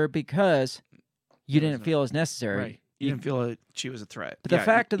shoot her because you didn't feel it was necessary. Right. You didn't feel that she was a threat. But the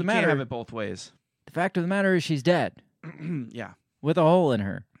fact of the matter, you can't have it both ways. The fact of the matter is she's dead. Yeah. With a hole in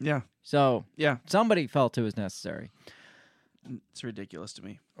her. Yeah. So, somebody felt it was necessary. It's ridiculous to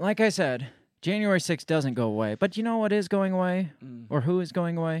me. Like I said, January 6th doesn't go away. But you know what is going away? Or who is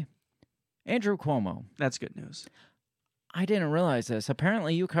going away? Andrew Cuomo. That's good news. I didn't realize this.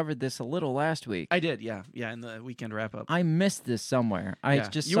 Apparently, you covered this a little last week. I did, yeah, in the weekend wrap-up. I missed this somewhere.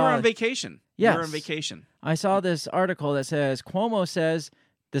 You were on vacation. Yes. You were on vacation. I saw this article that says, Cuomo says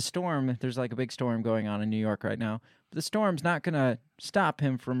the storm, there's like a big storm going on in New York right now, but the storm's not going to stop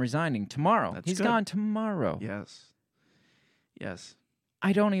him from resigning tomorrow. He's gone tomorrow. Yes.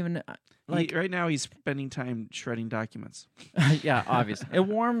 I don't even... right now, he's spending time shredding documents. Yeah, obviously. It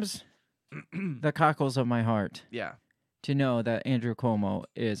warms the cockles of my heart. Yeah. To know that Andrew Cuomo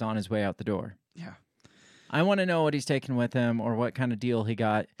is on his way out the door. Yeah. I want to know what he's taking with him or what kind of deal he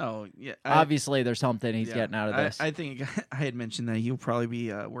got. Oh, yeah. Obviously, there's something he's getting out of this. I think I had mentioned that he'll probably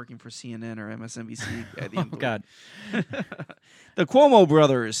be working for CNN or MSNBC at the end of God. The Cuomo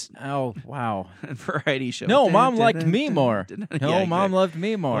brothers. Oh, wow. Variety show. No, Mom liked me more. No, Mom loved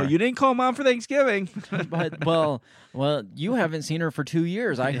me more. Well, you didn't call Mom for Thanksgiving. But, well, you haven't seen her for 2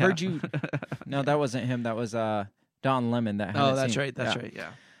 years. I heard you. No, that wasn't him. That was Don Lemon. That's right. That's right. Yeah.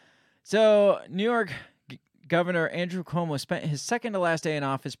 So, New York Governor Andrew Cuomo spent his second to last day in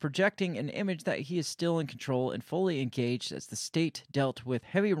office projecting an image that he is still in control and fully engaged as the state dealt with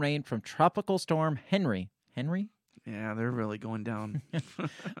heavy rain from Tropical Storm Henry. Henry? Yeah, they're really going down.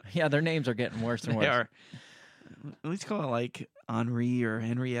 Yeah, their names are getting worse and worse. They are. At least call it like Henri or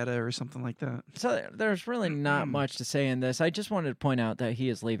Henrietta or something like that. So there's really not much to say in this. I just wanted to point out that he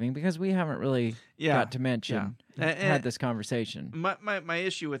is leaving because we haven't really got to mention had this conversation. My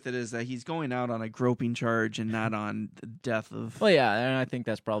issue with it is that he's going out on a groping charge and not on the death of. Well, yeah, and I think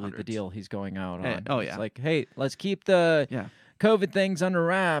that's probably the deal he's going out on. Oh, yeah. It's like, hey, let's keep the COVID things under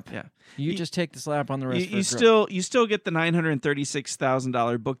wrap. Yeah. You just take the slap on the wrist. You still get the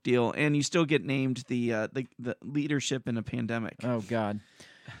 $936,000 book deal, and you still get named the leadership in a pandemic. Oh God.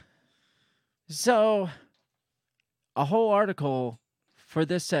 So, a whole article for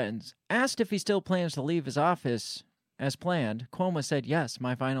this sentence. Asked if he still plans to leave his office as planned, Cuomo said, "Yes,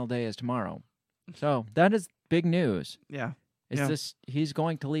 my final day is tomorrow." So that is big news. Yeah. He's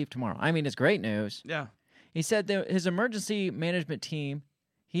going to leave tomorrow. I mean, it's great news. Yeah. He said that his emergency management team,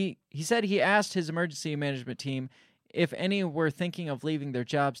 he said he asked his emergency management team if any were thinking of leaving their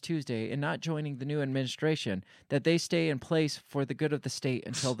jobs Tuesday and not joining the new administration, that they stay in place for the good of the state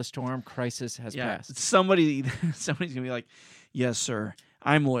until the storm crisis has passed. Somebody's going to be like, "Yes, sir.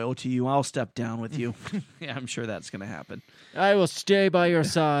 I'm loyal to you. I'll step down with you." Yeah, I'm sure that's going to happen. I will stay by your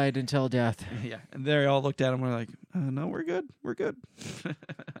side until death. Yeah. And they all looked at him and were like, "No, we're good. We're good."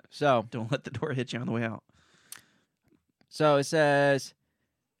 So don't let the door hit you on the way out. So it says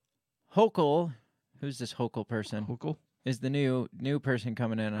Hochul, who's this Hochul person? Hochul is the new person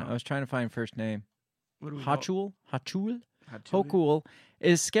coming in. I was trying to find first name. Hochul Hochul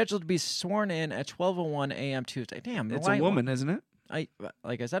is scheduled to be sworn in at 12:01 a.m. Tuesday. Damn, it's a woman, isn't it?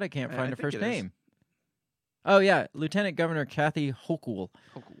 Like I said, I can't find her first name. Oh yeah, Lieutenant Governor Kathy Hochul.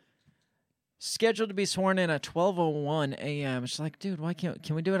 Scheduled to be sworn in at 12:01 a.m. It's like, dude, why can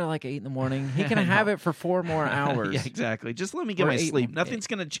we do it at like 8 in the morning? He can have it for 4 more hours. Yeah, exactly. Just let me get my sleep. Nothing's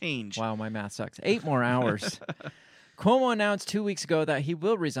going to change. Wow, my math sucks. 8 more hours. Cuomo announced 2 weeks ago that he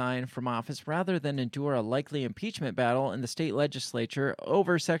will resign from office rather than endure a likely impeachment battle in the state legislature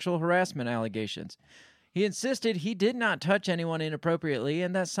over sexual harassment allegations. He insisted he did not touch anyone inappropriately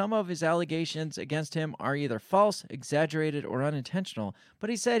and that some of his allegations against him are either false, exaggerated, or unintentional, but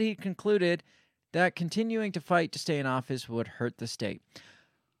he said he concluded that continuing to fight to stay in office would hurt the state.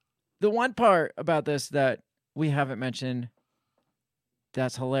 The one part about this that we haven't mentioned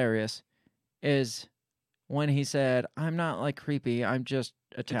that's hilarious is when he said, "I'm not like creepy, I'm just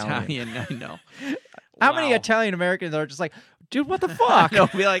Italian." I know. How many Italian Americans are just like, dude, what the fuck? No,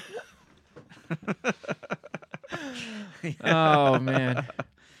 be like... Oh man,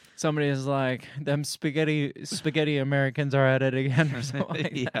 somebody is like, them spaghetti Americans are at it again or something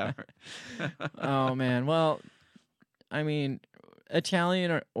like that. Oh man, well, I mean,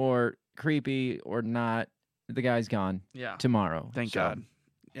 Italian or creepy or not, the guy's gone. Yeah, tomorrow. Thank God.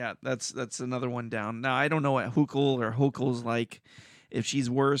 Yeah, that's another one down. Now I don't know what Hochul's like, if she's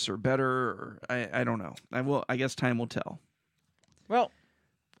worse or better, or I don't know. I guess time will tell. Well,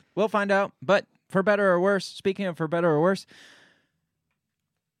 we'll find out. But for better or worse, speaking of for better or worse,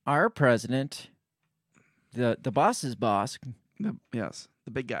 our president, the boss's boss, the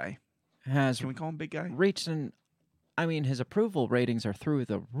big guy, has, can we call him big guy? Reached his approval ratings are through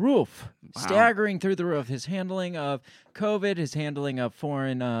the roof, staggering through the roof. His handling of COVID, his handling of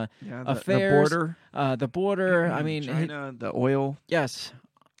foreign affairs, the border. I mean, China, the oil. Yes,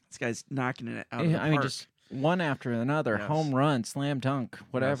 this guy's knocking it out of the park. Just one after another, home run, slam dunk,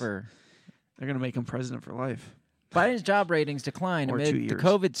 whatever. Yes. They're going to make him president for life. Biden's job ratings declined amid the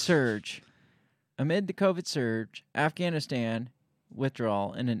COVID surge. Afghanistan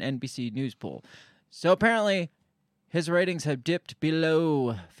withdrawal in an NBC News poll. So apparently, his ratings have dipped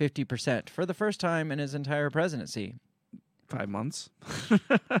below 50% for the first time in his entire presidency. 5 months.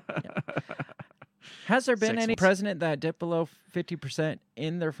 Has there been any president that dipped below 50%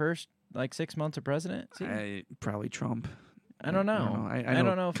 in their first 6 months of presidency? Probably Trump. I don't know. I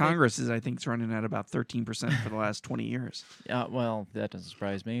don't know if Congress is running at about 13% for the last 20 years. Well, that doesn't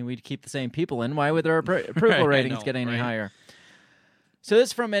surprise me. We'd keep the same people in. Why would their approval ratings get any higher? So this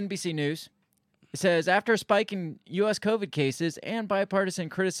is from NBC News. It says, after a spike in U.S. COVID cases and bipartisan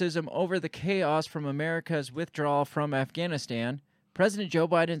criticism over the chaos from America's withdrawal from Afghanistan, President Joe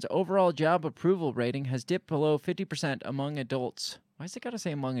Biden's overall job approval rating has dipped below 50% among adults. Why is it got to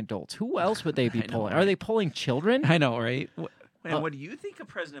say among adults? Who else would they be polling? Right? Are they polling children? I know, right? What do you think of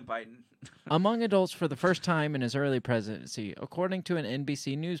President Biden? Among adults for the first time in his early presidency, according to an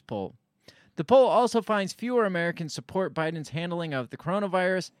NBC News poll. The poll also finds fewer Americans support Biden's handling of the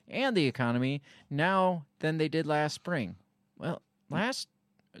coronavirus and the economy now than they did last spring. Well, this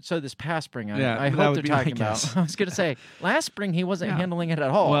past spring, I hope they're talking about. I was going to say, last spring he wasn't handling it at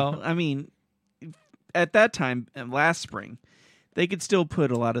all. Well, I mean, at that time, last spring, they could still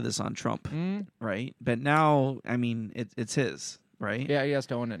put a lot of this on Trump, right? But now, I mean, it's his, right? Yeah, he has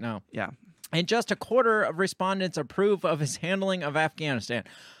to own it now. Yeah. And just a quarter of respondents approve of his handling of Afghanistan.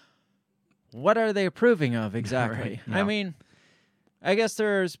 What are they approving of exactly? Right, yeah. I mean, I guess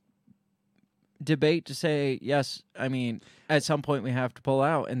there's debate to say, yes, I mean, at some point we have to pull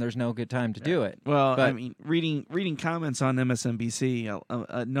out and there's no good time to do it. Well, I mean, reading comments on MSNBC,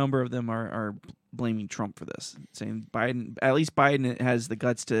 a number of them are blaming Trump for this, saying Biden has the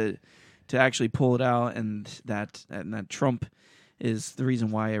guts to actually pull it out, and that Trump is the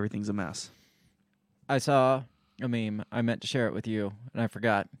reason why everything's a mess. I saw a meme. I meant to share it with you, and I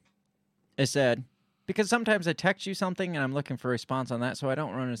forgot. It said, because sometimes I text you something, and I'm looking for a response on that, so I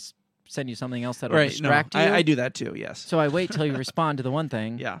don't want to send you something else that'll distract you. I do that too, yes. So I wait till you respond to the one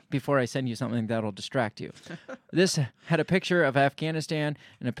thing before I send you something that'll distract you. This had a picture of Afghanistan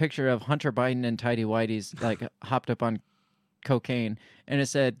and a picture of Hunter Biden and Tidy Whitey's like hopped up on cocaine, and it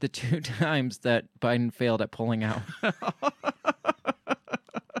said the 2 times that Biden failed at pulling out.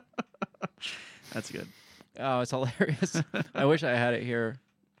 That's good. Oh, it's hilarious. I wish I had it here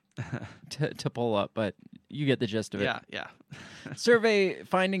to pull up, but you get the gist of it. Yeah. Survey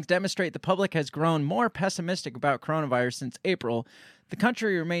findings demonstrate the public has grown more pessimistic about coronavirus since April. The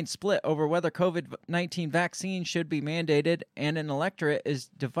country remains split over whether COVID-19 vaccines should be mandated, and an electorate is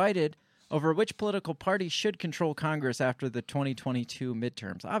divided over which political party should control Congress after the 2022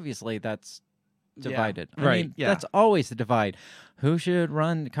 midterms. Obviously, that's divided. Yeah, right. I mean, that's always the divide. Who should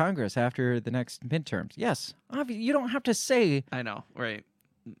run Congress after the next midterms? Yes. You don't have to say I know, right,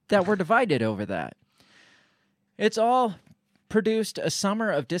 that we're divided over that. It's all produced a summer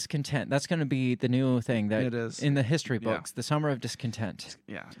of discontent. That's going to be the new thing that it is in the history books, the summer of discontent.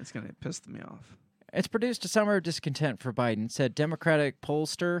 Yeah, it's going to piss me off. It's produced a summer of discontent for Biden, said Democratic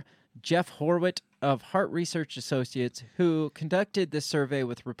pollster Jeff Horwit of Hart Research Associates, who conducted this survey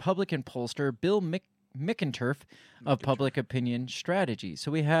with Republican pollster Bill McInturff of Public Opinion Strategy.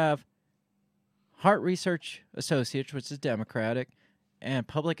 So we have Hart Research Associates, which is Democratic, and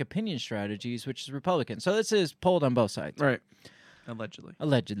Public Opinion Strategies, which is Republican. So this is polled on both sides. Right.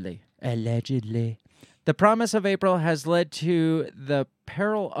 Allegedly. The promise of April has led to the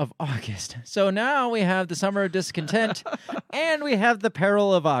peril of August. So now we have the summer of discontent and we have the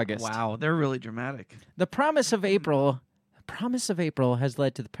peril of August. Wow, they're really dramatic. The promise of April has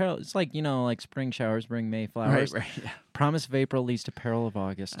led to the peril. It's like, like spring showers bring May flowers. Right. Yeah. Promise of April leads to peril of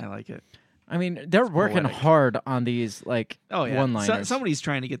August. I like it. I mean, they're working hard on these, one-liners. Somebody's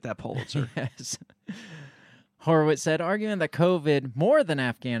trying to get that Pulitzer. Yes. Horowitz said, arguing that COVID, more than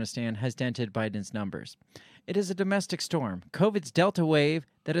Afghanistan, has dented Biden's numbers. It is a domestic storm, COVID's Delta wave,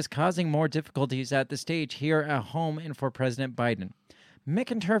 that is causing more difficulties at the stage here at home and for President Biden.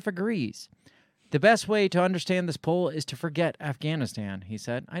 McInturff agrees. The best way to understand this poll is to forget Afghanistan, he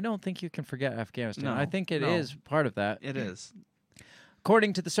said. I don't think you can forget Afghanistan. No, I think it is part of that. It is.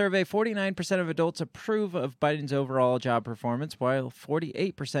 According to the survey, 49% of adults approve of Biden's overall job performance, while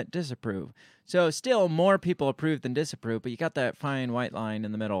 48% disapprove. So still more people approve than disapprove, but you got that fine white line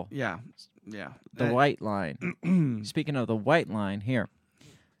in the middle. Yeah. The white line. Speaking of the white line, here.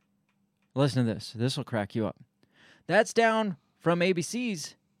 Listen to this. This will crack you up. That's down from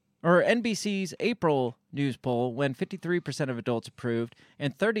NBC's April news poll when 53% of adults approved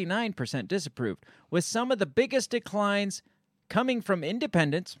and 39% disapproved, with some of the biggest declines coming from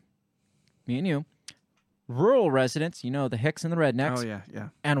independents, me and you, rural residents, the Hicks and the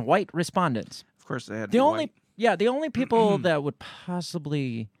Rednecks, and white respondents. Of course, they had the only people that would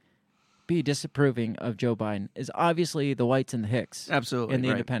possibly be disapproving of Joe Biden is obviously the whites and the Hicks, absolutely, and the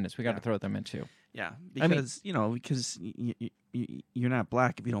independents. We got to throw them in too. Yeah, because because you're not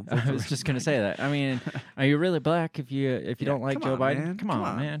black if you don't vote. I was just going to say that. I mean, are you really black if you don't like Joe Biden? Man. Come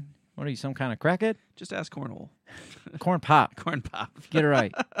on, man. What are you, some kind of crackhead? Just ask Cornhole. Corn Pop. Corn Pop. Get it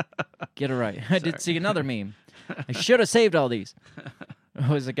right. I did see another meme. I should have saved all these. It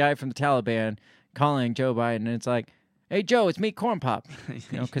was a guy from the Taliban calling Joe Biden, and it's like, hey, Joe, it's me, Corn Pop.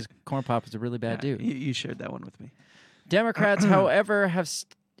 Because Corn Pop is a really bad dude. You shared that one with me. Democrats, however, have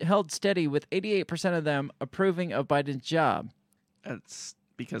held steady, with 88% of them approving of Biden's job. That's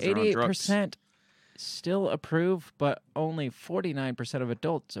because they're on drugs. 88% still approve, but only 49% of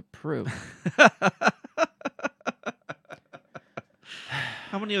adults approve.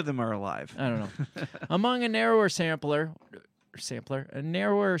 How many of them are alive? I don't know. Among a narrower sample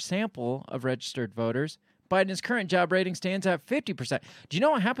of registered voters, Biden's current job rating stands at 50%. Do you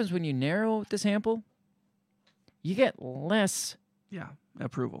know what happens when you narrow the sample? You get less. Yeah,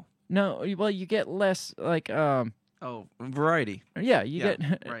 approval. No, well, you get less variety. Yeah, you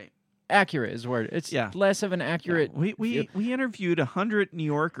get right. Accurate is the word. It's less of an accurate. Yeah. We interviewed 100 New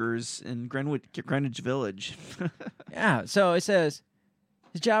Yorkers in Greenwich Village. Yeah, so it says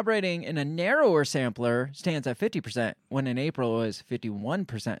his job rating in a narrower sampler stands at 50%, when in April it was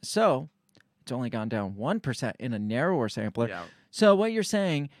 51%. So it's only gone down 1% in a narrower sampler. Yeah. So what you're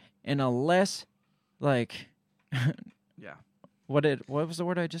saying, in a less what was the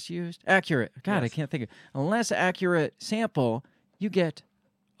word I just used? Accurate. God, yes. I can't think of it. A less accurate sample, you get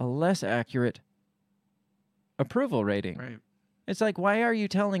a less accurate approval rating. Right. It's like, why are you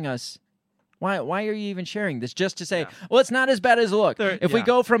telling us Why are you even sharing this? Just to say, well, it's not as bad as it looks. If we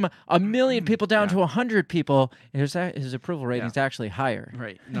go from 1 million people down to 100 people, his approval rating's actually higher.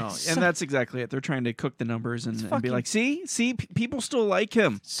 Right. No, and that's exactly it. They're trying to cook the numbers and be like, see, people still like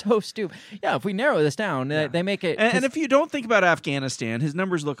him. So stupid. Yeah, if we narrow this down, they make it... And if you don't think about Afghanistan, his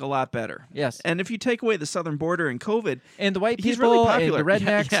numbers look a lot better. Yes. And if you take away the southern border and COVID... And the white people, he's really popular. and the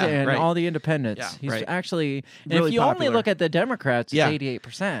rednecks, and all the independents. He's actually... And really if you popular. Only look at the Democrats, it's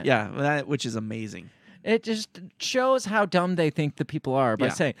 88%. Yeah, which is amazing. It just shows how dumb they think the people are by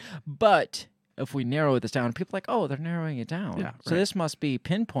saying, but if we narrow this down, people are like, oh, they're narrowing it down. Yeah, so this must be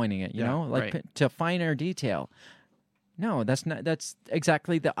pinpointing it, you know, like to finer detail. No, that's not. That's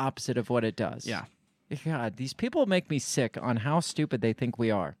exactly the opposite of what it does. Yeah. God, these people make me sick on how stupid they think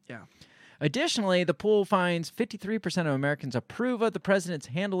we are. Yeah. Additionally, the poll finds 53% of Americans approve of the president's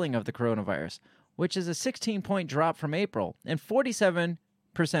handling of the coronavirus, which is a 16-point drop from April, and 47%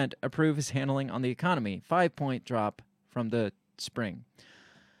 approve his handling on the economy, 5-point drop from the spring.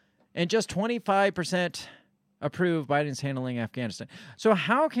 And just 25% approve Biden's handling Afghanistan. So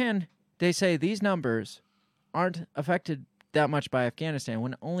how can they say these numbers aren't affected that much by Afghanistan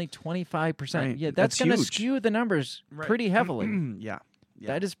when only 25%? Right. Yeah, that's going to skew the numbers pretty heavily. Yeah.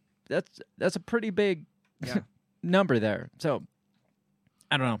 That's a pretty big number there. So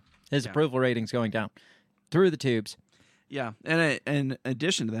I don't know. His approval rating's going down through the tubes. Yeah, and in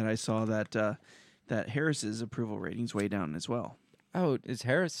addition to that, I saw that Harris's approval rating's way down as well. Oh, is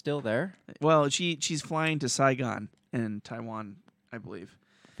Harris still there? Well, she's flying to Saigon in Taiwan, I believe.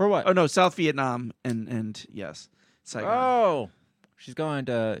 For what? Oh no, South Vietnam and yes, Saigon. Oh, she's going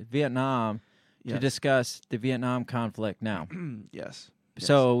to Vietnam to discuss the Vietnam conflict now. Yes.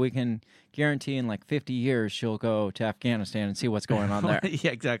 So we can guarantee in like 50 years she'll go to Afghanistan and see what's going on there.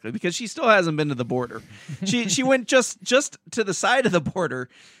 Yeah, exactly. Because she still hasn't been to the border. She went just to the side of the border,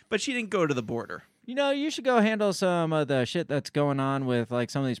 but she didn't go to the border. You know, you should go handle some of the shit that's going on with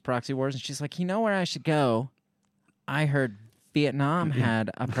like some of these proxy wars. And she's like, you know where I should go? I heard Vietnam had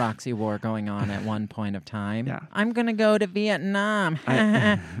a proxy war going on at one point of time. Yeah. I'm going to go to Vietnam.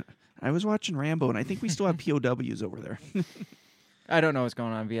 I was watching Rambo, and I think we still have POWs over there. I don't know what's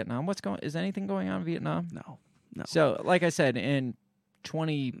going on in Vietnam. Is anything going on in Vietnam? No. So, like I said, in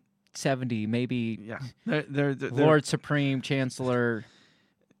 2070, maybe they're Lord Supreme Chancellor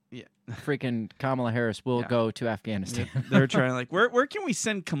freaking Kamala Harris will go to Afghanistan. They're trying like, where can we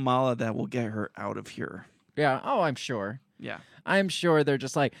send Kamala that will get her out of here? Yeah. Oh, I'm sure. Yeah. I'm sure they're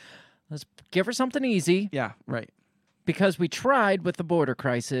just like, let's give her something easy. Yeah, right. Because we tried with the border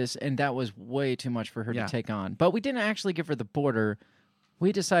crisis, and that was way too much for her to take on. But we didn't actually give her the border.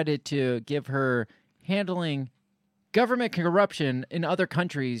 We decided to give her handling government corruption in other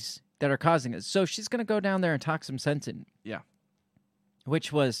countries that are causing it. So she's going to go down there and talk some sense in. Yeah.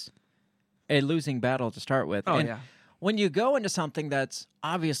 Which was a losing battle to start with. Oh, and when you go into something that's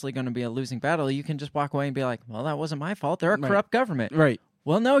obviously going to be a losing battle, you can just walk away and be like, well, that wasn't my fault. They're a corrupt government. Right.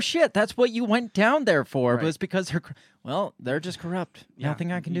 Well, no shit. That's what you went down there for. Right. Was because they're just corrupt. Yeah.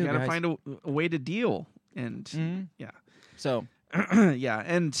 Nothing I can do. You got to find a way to deal. And So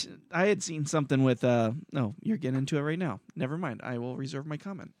and I had seen something with no, you're getting into it right now. Never mind. I will reserve my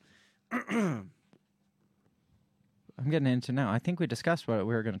comment. I'm getting into now. I think we discussed what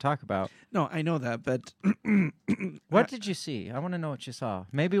we were going to talk about. No, I know that, but what did you see? I want to know what you saw.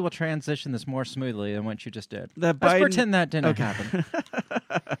 Maybe we'll transition this more smoothly than what you just did. Let's pretend that didn't happen.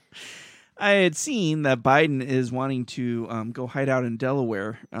 I had seen that Biden is wanting to go hide out in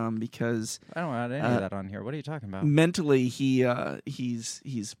Delaware because I don't want any of that on here. What are you talking about? Mentally,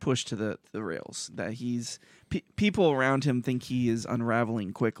 he's pushed to the rails. That people around him think he is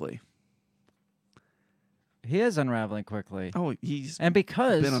unraveling quickly. He is unraveling quickly. Oh, he's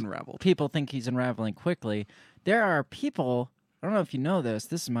because been unraveled. People think he's unraveling quickly. There are people, I don't know if you know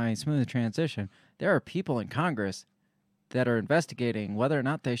this is my smooth transition. There are people in Congress that are investigating whether or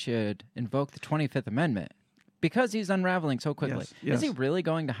not they should invoke the 25th Amendment because he's unraveling so quickly. Yes. Is he really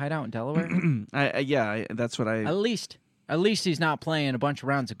going to hide out in Delaware? That's what I... At least he's not playing a bunch of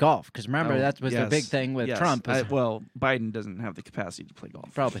rounds of golf because remember that was the big thing with Trump. Biden doesn't have the capacity to play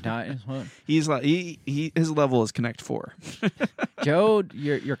golf. Probably not. He's like his level is Connect 4. Joe,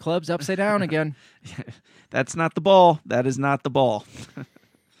 your club's upside down again. That's not the ball. That is not the ball.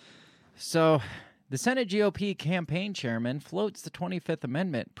 So, the Senate GOP campaign chairman floats the 25th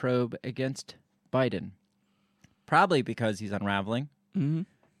Amendment probe against Biden, probably because he's unraveling. Mm-hmm.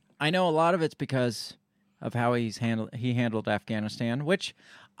 I know a lot of it's because of how he handled Afghanistan, which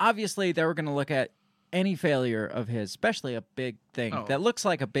obviously they were going to look at any failure of his, especially a big thing that looks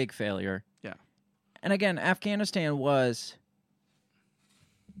like a big failure. Yeah. And again, Afghanistan was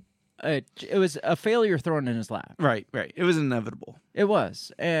it was a failure thrown in his lap. Right. It was inevitable. It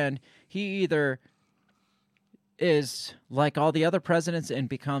was. And he either is like all the other presidents and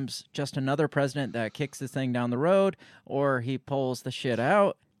becomes just another president that kicks this thing down the road, or he pulls the shit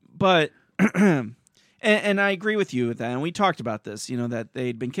out. But, and I agree with you with that. And we talked about this, that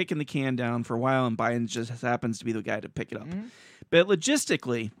they'd been kicking the can down for a while, and Biden just happens to be the guy to pick it up. Mm-hmm. But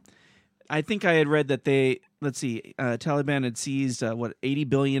logistically, I think I had read that Taliban had seized $80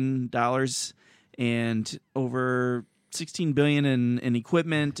 billion and over $16 billion in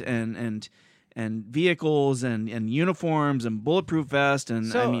equipment and vehicles and uniforms and bulletproof vests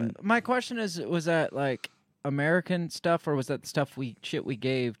and my question is, was that like American stuff, or was that the stuff we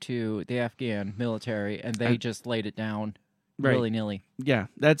gave to the Afghan military and they just laid it down willy-nilly? Yeah,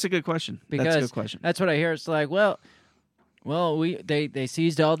 that's a good question. That's what I hear. It's like, well, they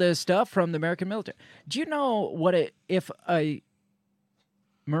seized all this stuff from the American military. Do you know if a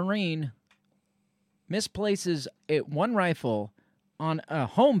Marine misplaces one rifle on a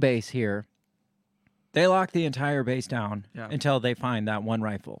home base here, they lock the entire base down until they find that one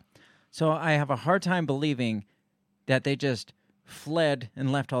rifle. So I have a hard time believing that they just fled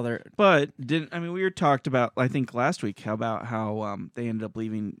and left all their... But we were talked about, I think last week, about how they ended up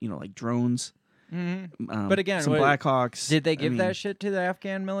leaving, like drones. Mm-hmm. But again, some Blackhawks. Did they give that shit to the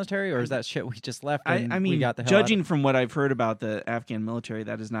Afghan military, or is that shit we just left? We got the hell judging from what I've heard about the Afghan military,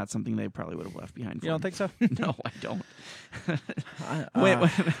 that is not something they probably would have left behind. You don't think so? No, I don't. Wait,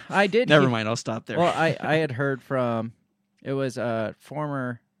 I did. Never mind. I'll stop there. Well, I had heard from, it was a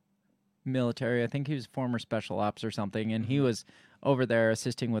former military. I think he was former special ops or something, and he was over there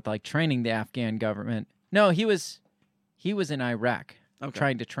assisting with like training the Afghan government. No, he was in Iraq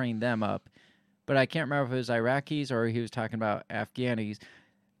trying to train them up. But I can't remember if it was Iraqis or he was talking about Afghanis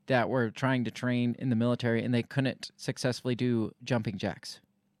that were trying to train in the military, and they couldn't successfully do jumping jacks.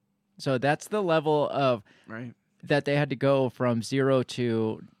 So that's the level of that they had to go from zero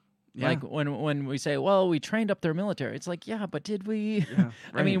to like when we say, well, we trained up their military. It's like, yeah, but did we? Yeah,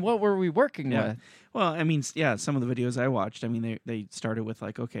 I mean, what were we working with? Well, some of the videos I watched, they started with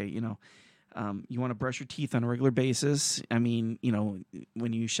like, okay, you want to brush your teeth on a regular basis. When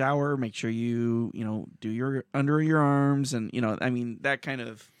you shower, make sure you do your under your arms and, that kind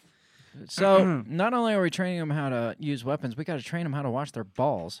of. So not only are we training them how to use weapons, we got to train them how to wash their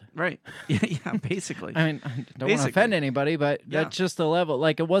balls. Right. Yeah, basically. I don't want to offend anybody, but that's just the level.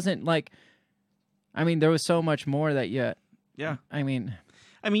 Like, it wasn't like, there was so much more that yet. Yeah.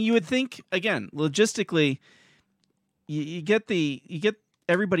 You would think, again, logistically, you get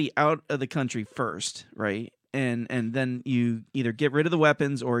everybody out of the country first, right? And then you either get rid of the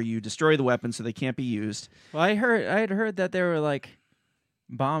weapons or you destroy the weapons so they can't be used. Well, I had heard that they were like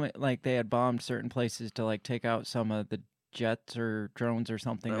bombing, like they had bombed certain places to like take out some of the jets or drones or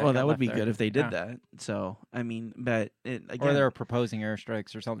something. Well, that would be good if they did that. So, but again, or they were proposing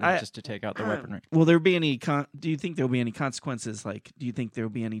airstrikes or something just to take out the weaponry. Will there be any? Do you think there will be any consequences? Like, do you think there will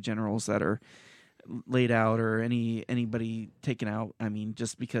be any generals that are laid out or anybody taken out?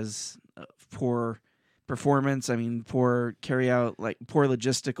 Just because poor performance. Poor carry out, like poor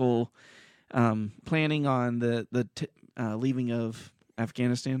logistical planning on the leaving of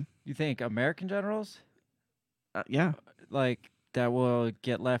Afghanistan. You think American generals? Yeah, like that will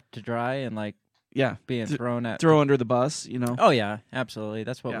get left to dry and like being throw under the bus. Oh yeah, absolutely.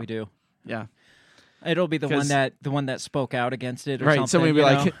 That's what we do. Yeah. It'll be the one that spoke out against it or something. Somebody will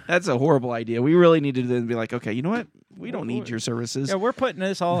be like, that's a horrible idea. We really need to then be like, okay, you know what? We don't need your services. Yeah, we're putting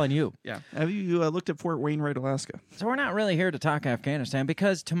this all on you. Yeah. Have you looked at Fort Wainwright, Alaska? So we're not really here to talk Afghanistan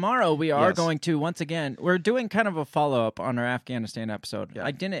because tomorrow we are going to, once again, we're doing kind of a follow-up on our Afghanistan episode. Yeah. I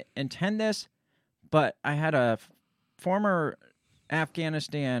didn't intend this, but I had a former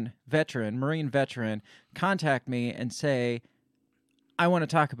Afghanistan veteran, Marine veteran, contact me and say, I want to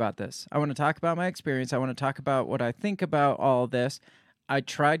talk about this. I want to talk about my experience. I want to talk about what I think about all of this. I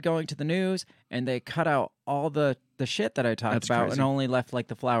tried going to the news, and they cut out all the shit that I talked about crazy. And only left like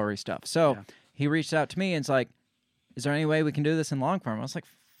the flowery stuff. So he reached out to me and it's like, is there any way we can do this in long form? I was like,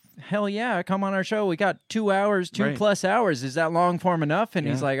 hell yeah, come on our show. We got 2 hours, 2+ hours. Is that long form enough? And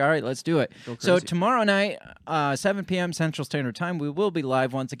he's like, all right, let's do it. So tomorrow night, 7 p.m. Central Standard Time, we will be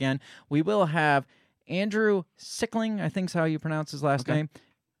live once again. We will have Andrew Sickling, I think is how you pronounce his last name.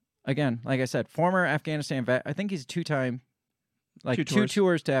 Again, like I said, former Afghanistan vet. I think he's a two-time, like two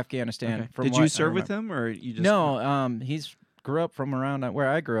tours to Afghanistan. Okay. Did you serve with him, or you just? No, he's grew up from around where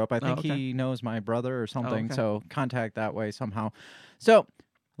I grew up. I think he knows my brother or something. So contact that way somehow. So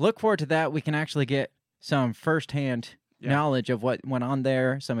look forward to that. We can actually get some firsthand knowledge of what went on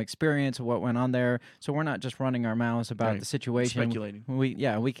there, some experience of what went on there. So we're not just running our mouths about the situation. Speculating.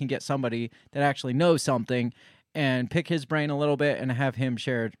 We can get somebody that actually knows something and pick his brain a little bit and have him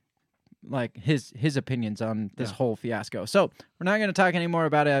share like his opinions on this whole fiasco. So we're not going to talk anymore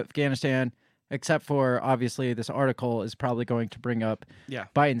about Afghanistan, except for obviously this article is probably going to bring up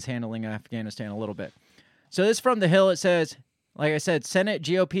Biden's handling of Afghanistan a little bit. So this is from The Hill. It says, like I said, Senate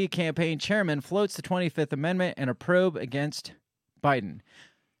GOP campaign chairman floats the 25th Amendment and a probe against Biden.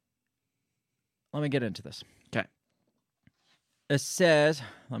 Let me get into this. Okay. It says,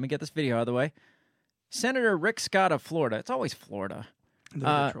 let me get this video out of the way. Senator Rick Scott of Florida. It's always Florida.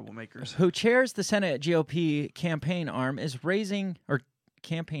 They're troublemakers. Who chairs the Senate GOP campaign arm is raising the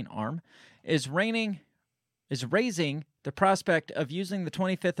prospect of using the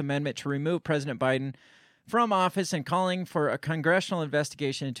 25th Amendment to remove President Biden from office and calling for a congressional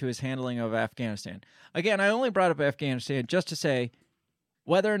investigation into his handling of Afghanistan. Again, I only brought up Afghanistan just to say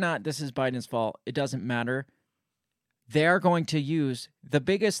whether or not this is Biden's fault, it doesn't matter. They're going to use the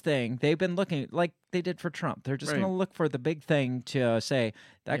biggest thing. They've been looking like they did for Trump. They're just going to look for the big thing to say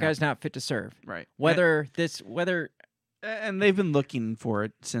that guy's not fit to serve. Right. And they've been looking for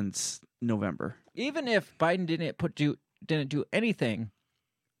it since November. Even if Biden didn't do anything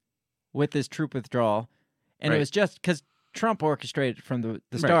with this troop withdrawal, and it was just because Trump orchestrated it from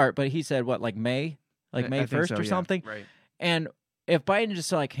the start, but he said what, like May 1st or something. Right. And if Biden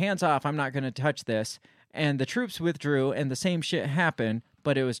just like hands off, I'm not going to touch this. And the troops withdrew, and the same shit happened,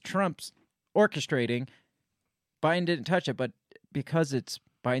 but it was Trump's orchestrating. Biden didn't touch it, but because it's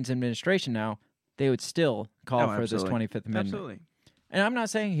Biden's administration now, they would still call for this 25th Amendment. Absolutely. And I'm not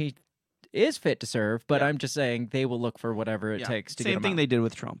saying he is fit to serve, but I'm just saying they will look for whatever it takes to get him out. Same thing they did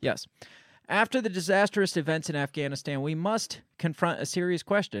with Trump. Yes. After the disastrous events in Afghanistan, we must confront a serious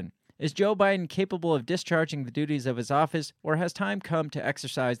question. Is Joe Biden capable of discharging the duties of his office, or has time come to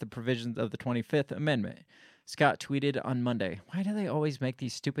exercise the provisions of the 25th Amendment? Scott tweeted on Monday. Why do they always make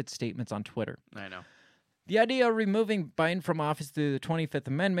these stupid statements on Twitter? I know. The idea of removing Biden from office through the 25th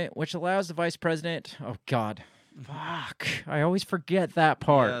Amendment, which allows the vice president... Oh, God. Fuck. I always forget that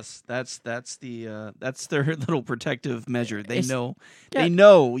part. Yes, that's their little protective measure. They know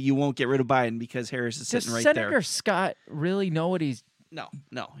you won't get rid of Biden because Harris is sitting right there. Does Senator Scott really know what he's... No.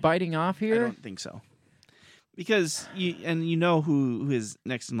 biting off here? I don't think so. Because you know who is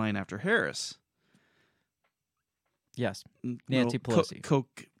next in line after Harris. Yes. Nancy Pelosi.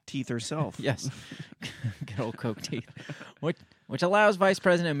 Coke teeth herself. Yes. Good old Coke teeth. Which allows Vice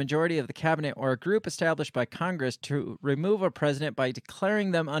President a majority of the cabinet or a group established by Congress to remove a president by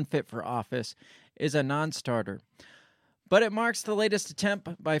declaring them unfit for office is a non-starter. But it marks the latest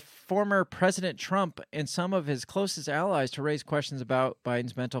attempt by former President Trump and some of his closest allies to raise questions about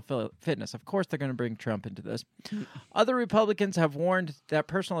Biden's mental fitness. Of course, they're going to bring Trump into this. Other Republicans have warned that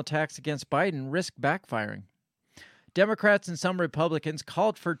personal attacks against Biden risk backfiring. Democrats and some Republicans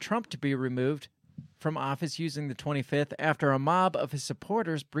called for Trump to be removed from office using the 25th after a mob of his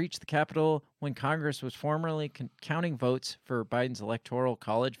supporters breached the Capitol when Congress was formally counting votes for Biden's Electoral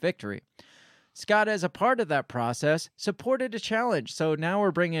College victory. Scott, as a part of that process, supported a challenge. So now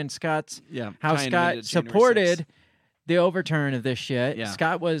we're bringing Scott's how Scott supported the overturn of this shit. Yeah.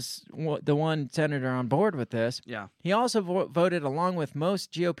 Scott was the one senator on board with this. Yeah. He also voted along with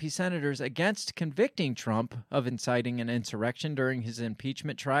most GOP senators against convicting Trump of inciting an insurrection during his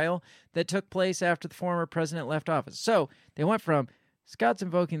impeachment trial that took place after the former president left office. So they went from Scott's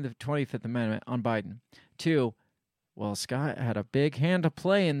invoking the 25th Amendment on Biden to, well, Scott had a big hand to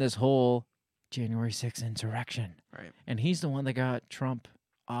play in this whole January 6th insurrection. Right. And he's the one that got Trump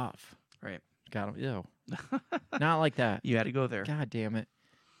off. Right. Got him. Ew. Not like that. You had to go there. God damn it.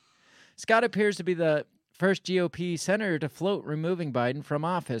 Scott appears to be the first GOP senator to float removing Biden from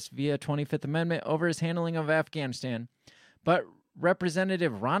office via 25th Amendment over his handling of Afghanistan. But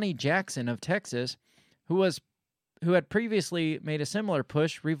Representative Ronnie Jackson of Texas, who had previously made a similar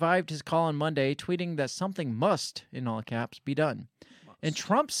push, revived his call on Monday, tweeting that something must, in all caps, be done. And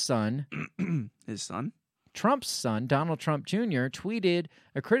Trump's son... His son? Trump's son, Donald Trump Jr., tweeted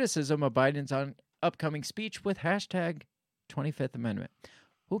a criticism of Biden's upcoming speech with hashtag 25th Amendment.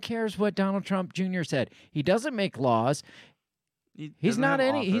 Who cares what Donald Trump Jr. said? He doesn't make laws. He doesn't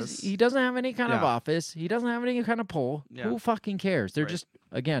have any kind of office. He doesn't have any kind of pull. Yeah. Who fucking cares? They're just,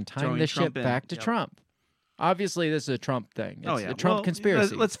 again, tying the ship back to Trump. Obviously, this is a Trump thing. It's a Trump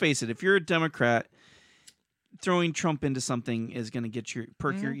conspiracy. Let's face it. If you're a Democrat, throwing Trump into something is going to get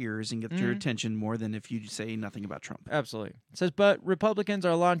perk your ears and get your attention more than if you say nothing about Trump. Absolutely. It says, but Republicans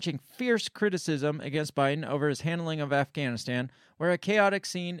are launching fierce criticism against Biden over his handling of Afghanistan, where a chaotic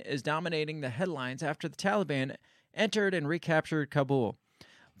scene is dominating the headlines after the Taliban entered and recaptured Kabul.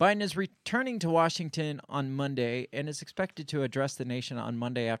 Biden is returning to Washington on Monday and is expected to address the nation on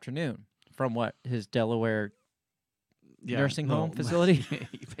Monday afternoon from his Delaware nursing home facility?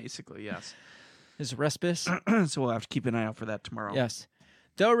 Basically, yes. His respite. So we'll have to keep an eye out for that tomorrow. Yes.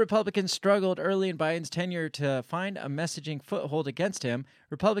 Though Republicans struggled early in Biden's tenure to find a messaging foothold against him,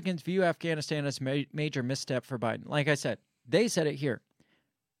 Republicans view Afghanistan as a major misstep for Biden. Like I said, they said it here.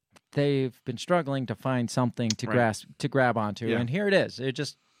 They've been struggling to find something to grab onto, and here it is. It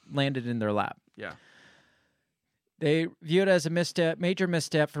just landed in their lap. Yeah. They view it as a major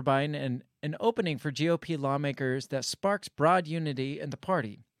misstep for Biden and an opening for GOP lawmakers that sparks broad unity in the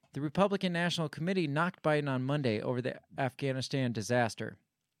party. The Republican National Committee knocked Biden on Monday over the Afghanistan disaster.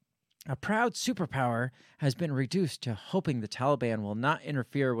 A proud superpower has been reduced to hoping the Taliban will not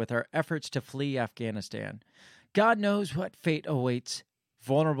interfere with our efforts to flee Afghanistan. God knows what fate awaits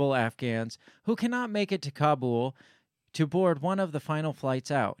vulnerable Afghans who cannot make it to Kabul to board one of the final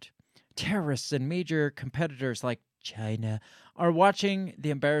flights out. Terrorists and major competitors like China are watching the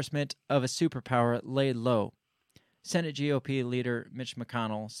embarrassment of a superpower lay low, Senate GOP leader Mitch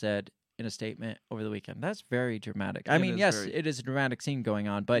McConnell said in a statement over the weekend. That's very dramatic. I mean, yes, it is a dramatic scene going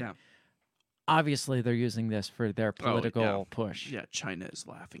on, but obviously they're using this for their political push. Yeah, China is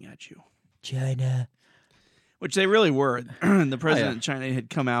laughing at you. China. Which they really were. The president of China had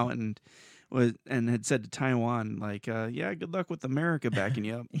come out and had said to Taiwan, like, good luck with America backing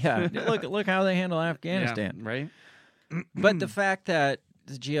you up. Yeah, look how they handle Afghanistan. Yeah, right? But the fact that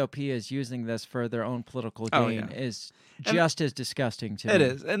the GOP is using this for their own political gain is just as disgusting to me. It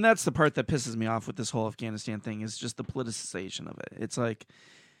is. And that's the part that pisses me off with this whole Afghanistan thing is just the politicization of it. It's like,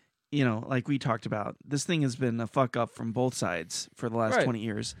 like we talked about, this thing has been a fuck up from both sides for the last 20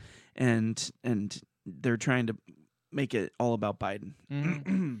 years. And they're trying to make it all about Biden.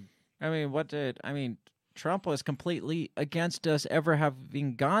 Mm-hmm. Trump was completely against us ever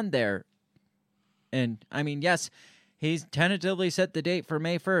having gone there. And, yes, he's tentatively set the date for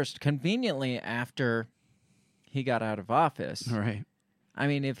May 1st, conveniently after he got out of office. Right.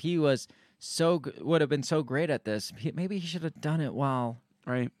 If he was would have been so great at this, maybe he should have done it while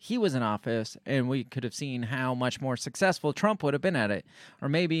he was in office, and we could have seen how much more successful Trump would have been at it. Or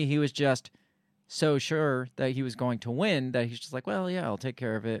maybe he was just so sure that he was going to win that he's just like, well, yeah, I'll take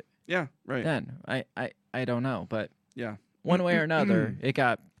care of it. Yeah, right. Then I don't know, but yeah, one way or another,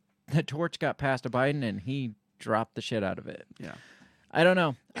 the torch got passed to Biden, and he dropped the shit out of it. Yeah, I don't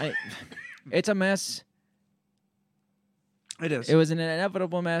know. It's a mess. It is. It was an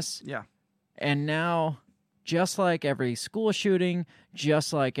inevitable mess. Yeah, and now, just like every school shooting,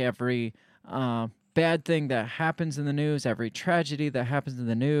 just like every bad thing that happens in the news, every tragedy that happens in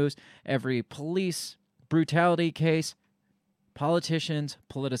the news, every police brutality case, politicians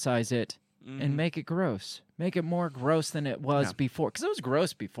politicize it and make it gross. Make it more gross than it was before. Because it was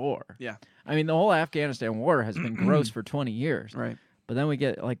gross before. Yeah. The whole Afghanistan war has been gross for 20 years. Right. But then we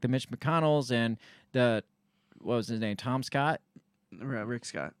get like the Mitch McConnells and what was his name? Tom Scott? Rick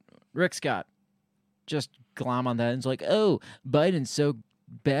Scott. Rick Scott. Just glom on that and it's like, oh, Biden's so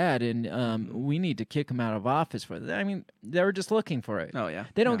bad and we need to kick him out of office for that. They were just looking for it. Oh, yeah.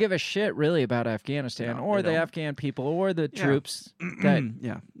 They don't give a shit really about Afghanistan or the Afghan people or the troops. Since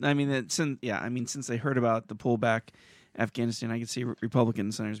they heard about the pullback Afghanistan, I could see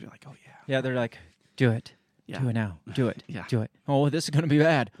Republican senators be like, oh, yeah. Yeah, they're like, do it. Yeah. Do it now. Do it. Yeah. Do it. Oh, this is going to be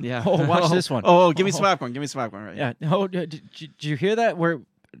bad. Yeah. Oh, watch this one. Give me some popcorn. Give me some popcorn. Right. Yeah. Oh, did you hear that?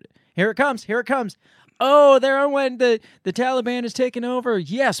 Here it comes. Here it comes. Oh, there when the Taliban is taking over.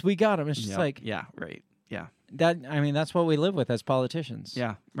 Yes, we got him. It's just right. Yeah. That's what we live with as politicians.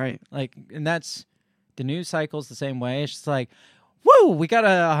 Yeah, right. And that's the news cycle's the same way. It's just like, woo, we got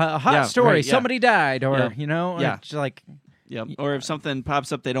a hot story. Right, yeah. Somebody died, or it's just like. Yep. Or if something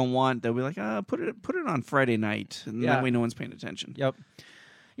pops up they don't want, they'll be like, put it on Friday night, and that way no one's paying attention. Yep.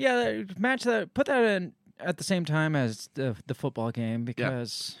 Yeah, match that. Put that in at the same time as the football game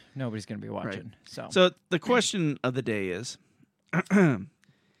because nobody's going to be watching. Right. So the question of the day is,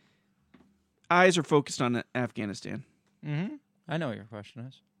 eyes are focused on Afghanistan. Mm-hmm. I know what your question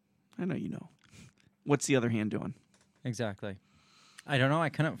is. I know you know. What's the other hand doing? Exactly. I don't know. I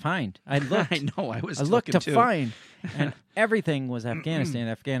couldn't find. I looked. I know. I looked to too. find, and everything was Afghanistan,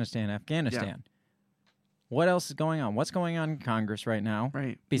 Afghanistan. Yeah. What else is going on? What's going on in Congress right now?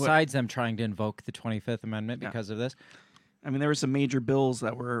 Right. Besides them trying to invoke the 25th Amendment because of this. There were some major bills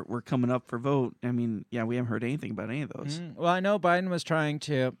that were coming up for vote. We haven't heard anything about any of those. Well, I know Biden was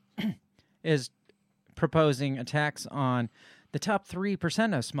is proposing a tax on the top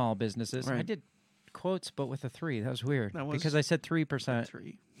 3% of small businesses. Right. I did quotes, but with a 3. That was weird. That was because I said 3%.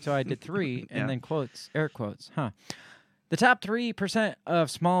 3. So I did 3 Yeah. and then quotes, air quotes. Huh. The top 3% of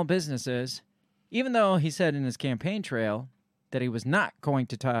small businesses, even though he said in his campaign trail that he was not going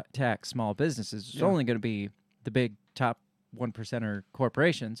to tax small businesses, it's only going to be the big top 1%er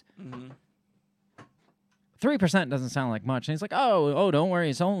corporations. 3% doesn't sound like much. And he's like, oh, don't worry,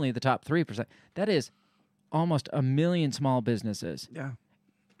 it's only the top 3%. That is almost 1 million small businesses. Yeah.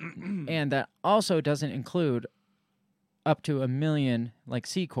 And that also doesn't include up to 1 million like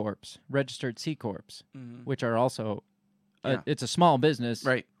C Corps, registered C Corps, which are also it's a small business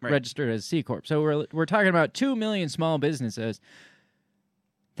right. registered as C Corp. So we're talking about 2 million small businesses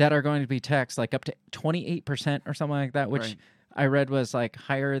that are going to be taxed like up to 28% or something like that, which I read was like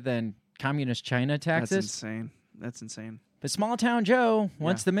higher than communist China taxes. That's insane. But small town Joe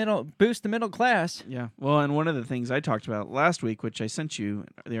wants boost the middle class. Yeah. Well, and one of the things I talked about last week, which I sent you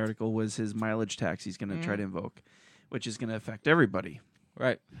the article, was his mileage tax he's going to try to invoke, which is going to affect everybody.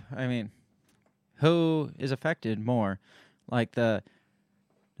 Right. I mean, who is affected more? Like the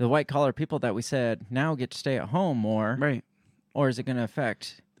white collar people that we said now get to stay at home more. Right. Or is it going to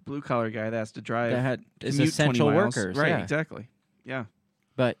affect the blue collar guy that has to drive is essential workers? Right, yeah. Exactly. Yeah.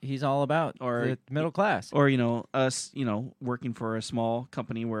 But he's all about the middle class. Or, us, working for a small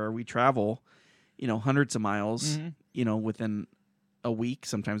company where we travel, hundreds of miles, within a week,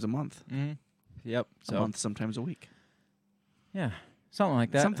 sometimes a month. Mm-hmm. Yep. A month, sometimes a week. Yeah. Something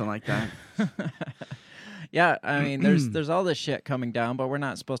like that. Something like that. Yeah, I mean, there's all this shit coming down, but we're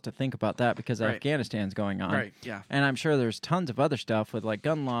not supposed to think about that because Afghanistan's going on. Right, yeah. And I'm sure there's tons of other stuff with like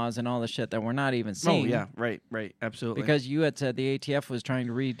gun laws and all the shit that we're not even seeing. Oh, yeah, right, absolutely. Because you had said the ATF was trying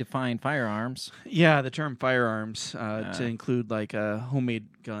to redefine firearms. Yeah, the term firearms to include like homemade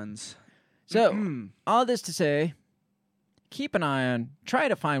guns. So, all this to say, keep an eye on, try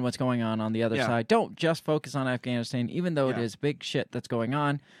to find what's going on the other side. Don't just focus on Afghanistan, even though it is big shit that's going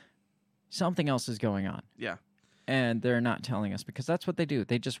on. Something else is going on. Yeah. And they're not telling us because that's what they do.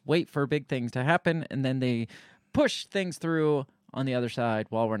 They just wait for big things to happen and then they push things through on the other side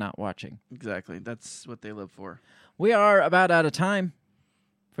while we're not watching. Exactly. That's what they live for. We are about out of time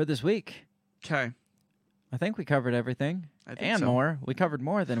for this week. Okay. I think we covered everything. I think and more. We covered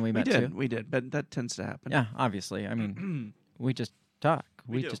more than we meant to. We did. But that tends to happen. Yeah, obviously. I mean, we just talk.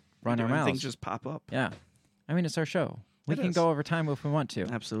 We just run our mouths. Things just pop up. Yeah. I mean, it's our show. We can go over time if we want to.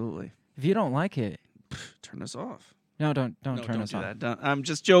 Absolutely. If you don't like it, turn us off. No, don't turn us off. That. I'm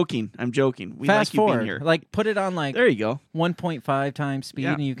just joking. We Fast like forward. You being here. Like put it on like there you go 1.5 times speed,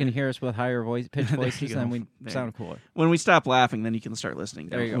 and you can hear us with higher pitch voices, and we sound cooler. When we stop laughing, then you can start listening.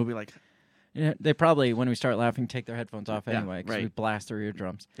 There you go. We'll be like, they probably when we start laughing take their headphones off anyway because we blast their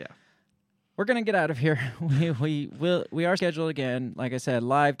eardrums. Yeah. We're gonna get out of here. We are scheduled again, like I said,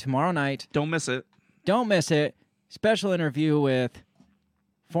 live tomorrow night. Don't miss it. Don't miss it. Special interview with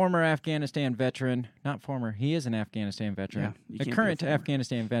former Afghanistan veteran, not former, he is an Afghanistan veteran. Yeah, a current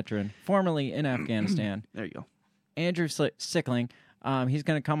Afghanistan veteran, formerly in Afghanistan. There you go. Andrew Sickling. He's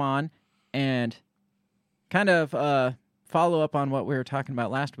going to come on and kind of follow up on what we were talking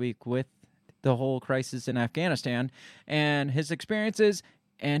about last week with the whole crisis in Afghanistan and his experiences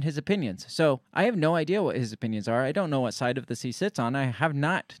and his opinions. So I have no idea what his opinions are. I don't know what side of this he sits on. I have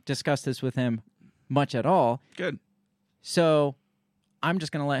not discussed this with him much at all. Good. So I'm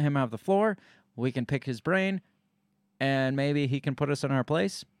just going to let him have the floor. We can pick his brain, and maybe he can put us in our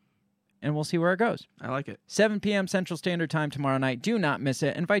place, and we'll see where it goes. I like it. 7 p.m. Central Standard Time tomorrow night. Do not miss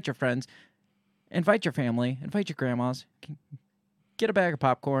it. Invite your friends. Invite your family. Invite your grandmas. Get a bag of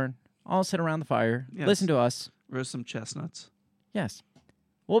popcorn. All sit around the fire. Yes. Listen to us. Roast some chestnuts. Yes.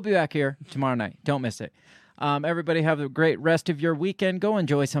 We'll be back here tomorrow night. Don't miss it. Everybody have a great rest of your weekend. Go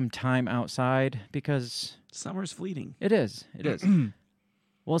enjoy some time outside because summer's fleeting. It is. It is.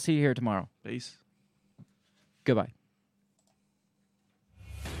 We'll see you here tomorrow. Peace. Goodbye.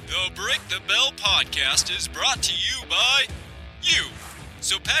 The Break the Bell podcast is brought to you by you.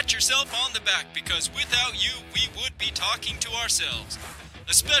 So pat yourself on the back because without you, we would be talking to ourselves.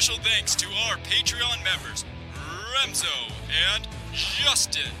 A special thanks to our Patreon members, Remzo and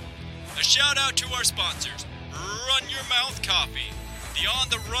Justin. A shout out to our sponsors, Run Your Mouth Coffee, the On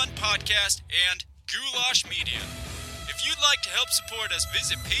the Run podcast, and Goulash Media. If you'd like to help support us,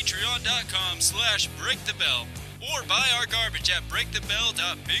 visit patreon.com/breakthebell or buy our garbage at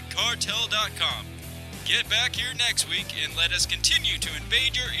breakthebell.bigcartel.com. Get back here next week and let us continue to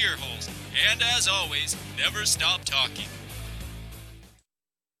invade your ear holes. And as always, never stop talking.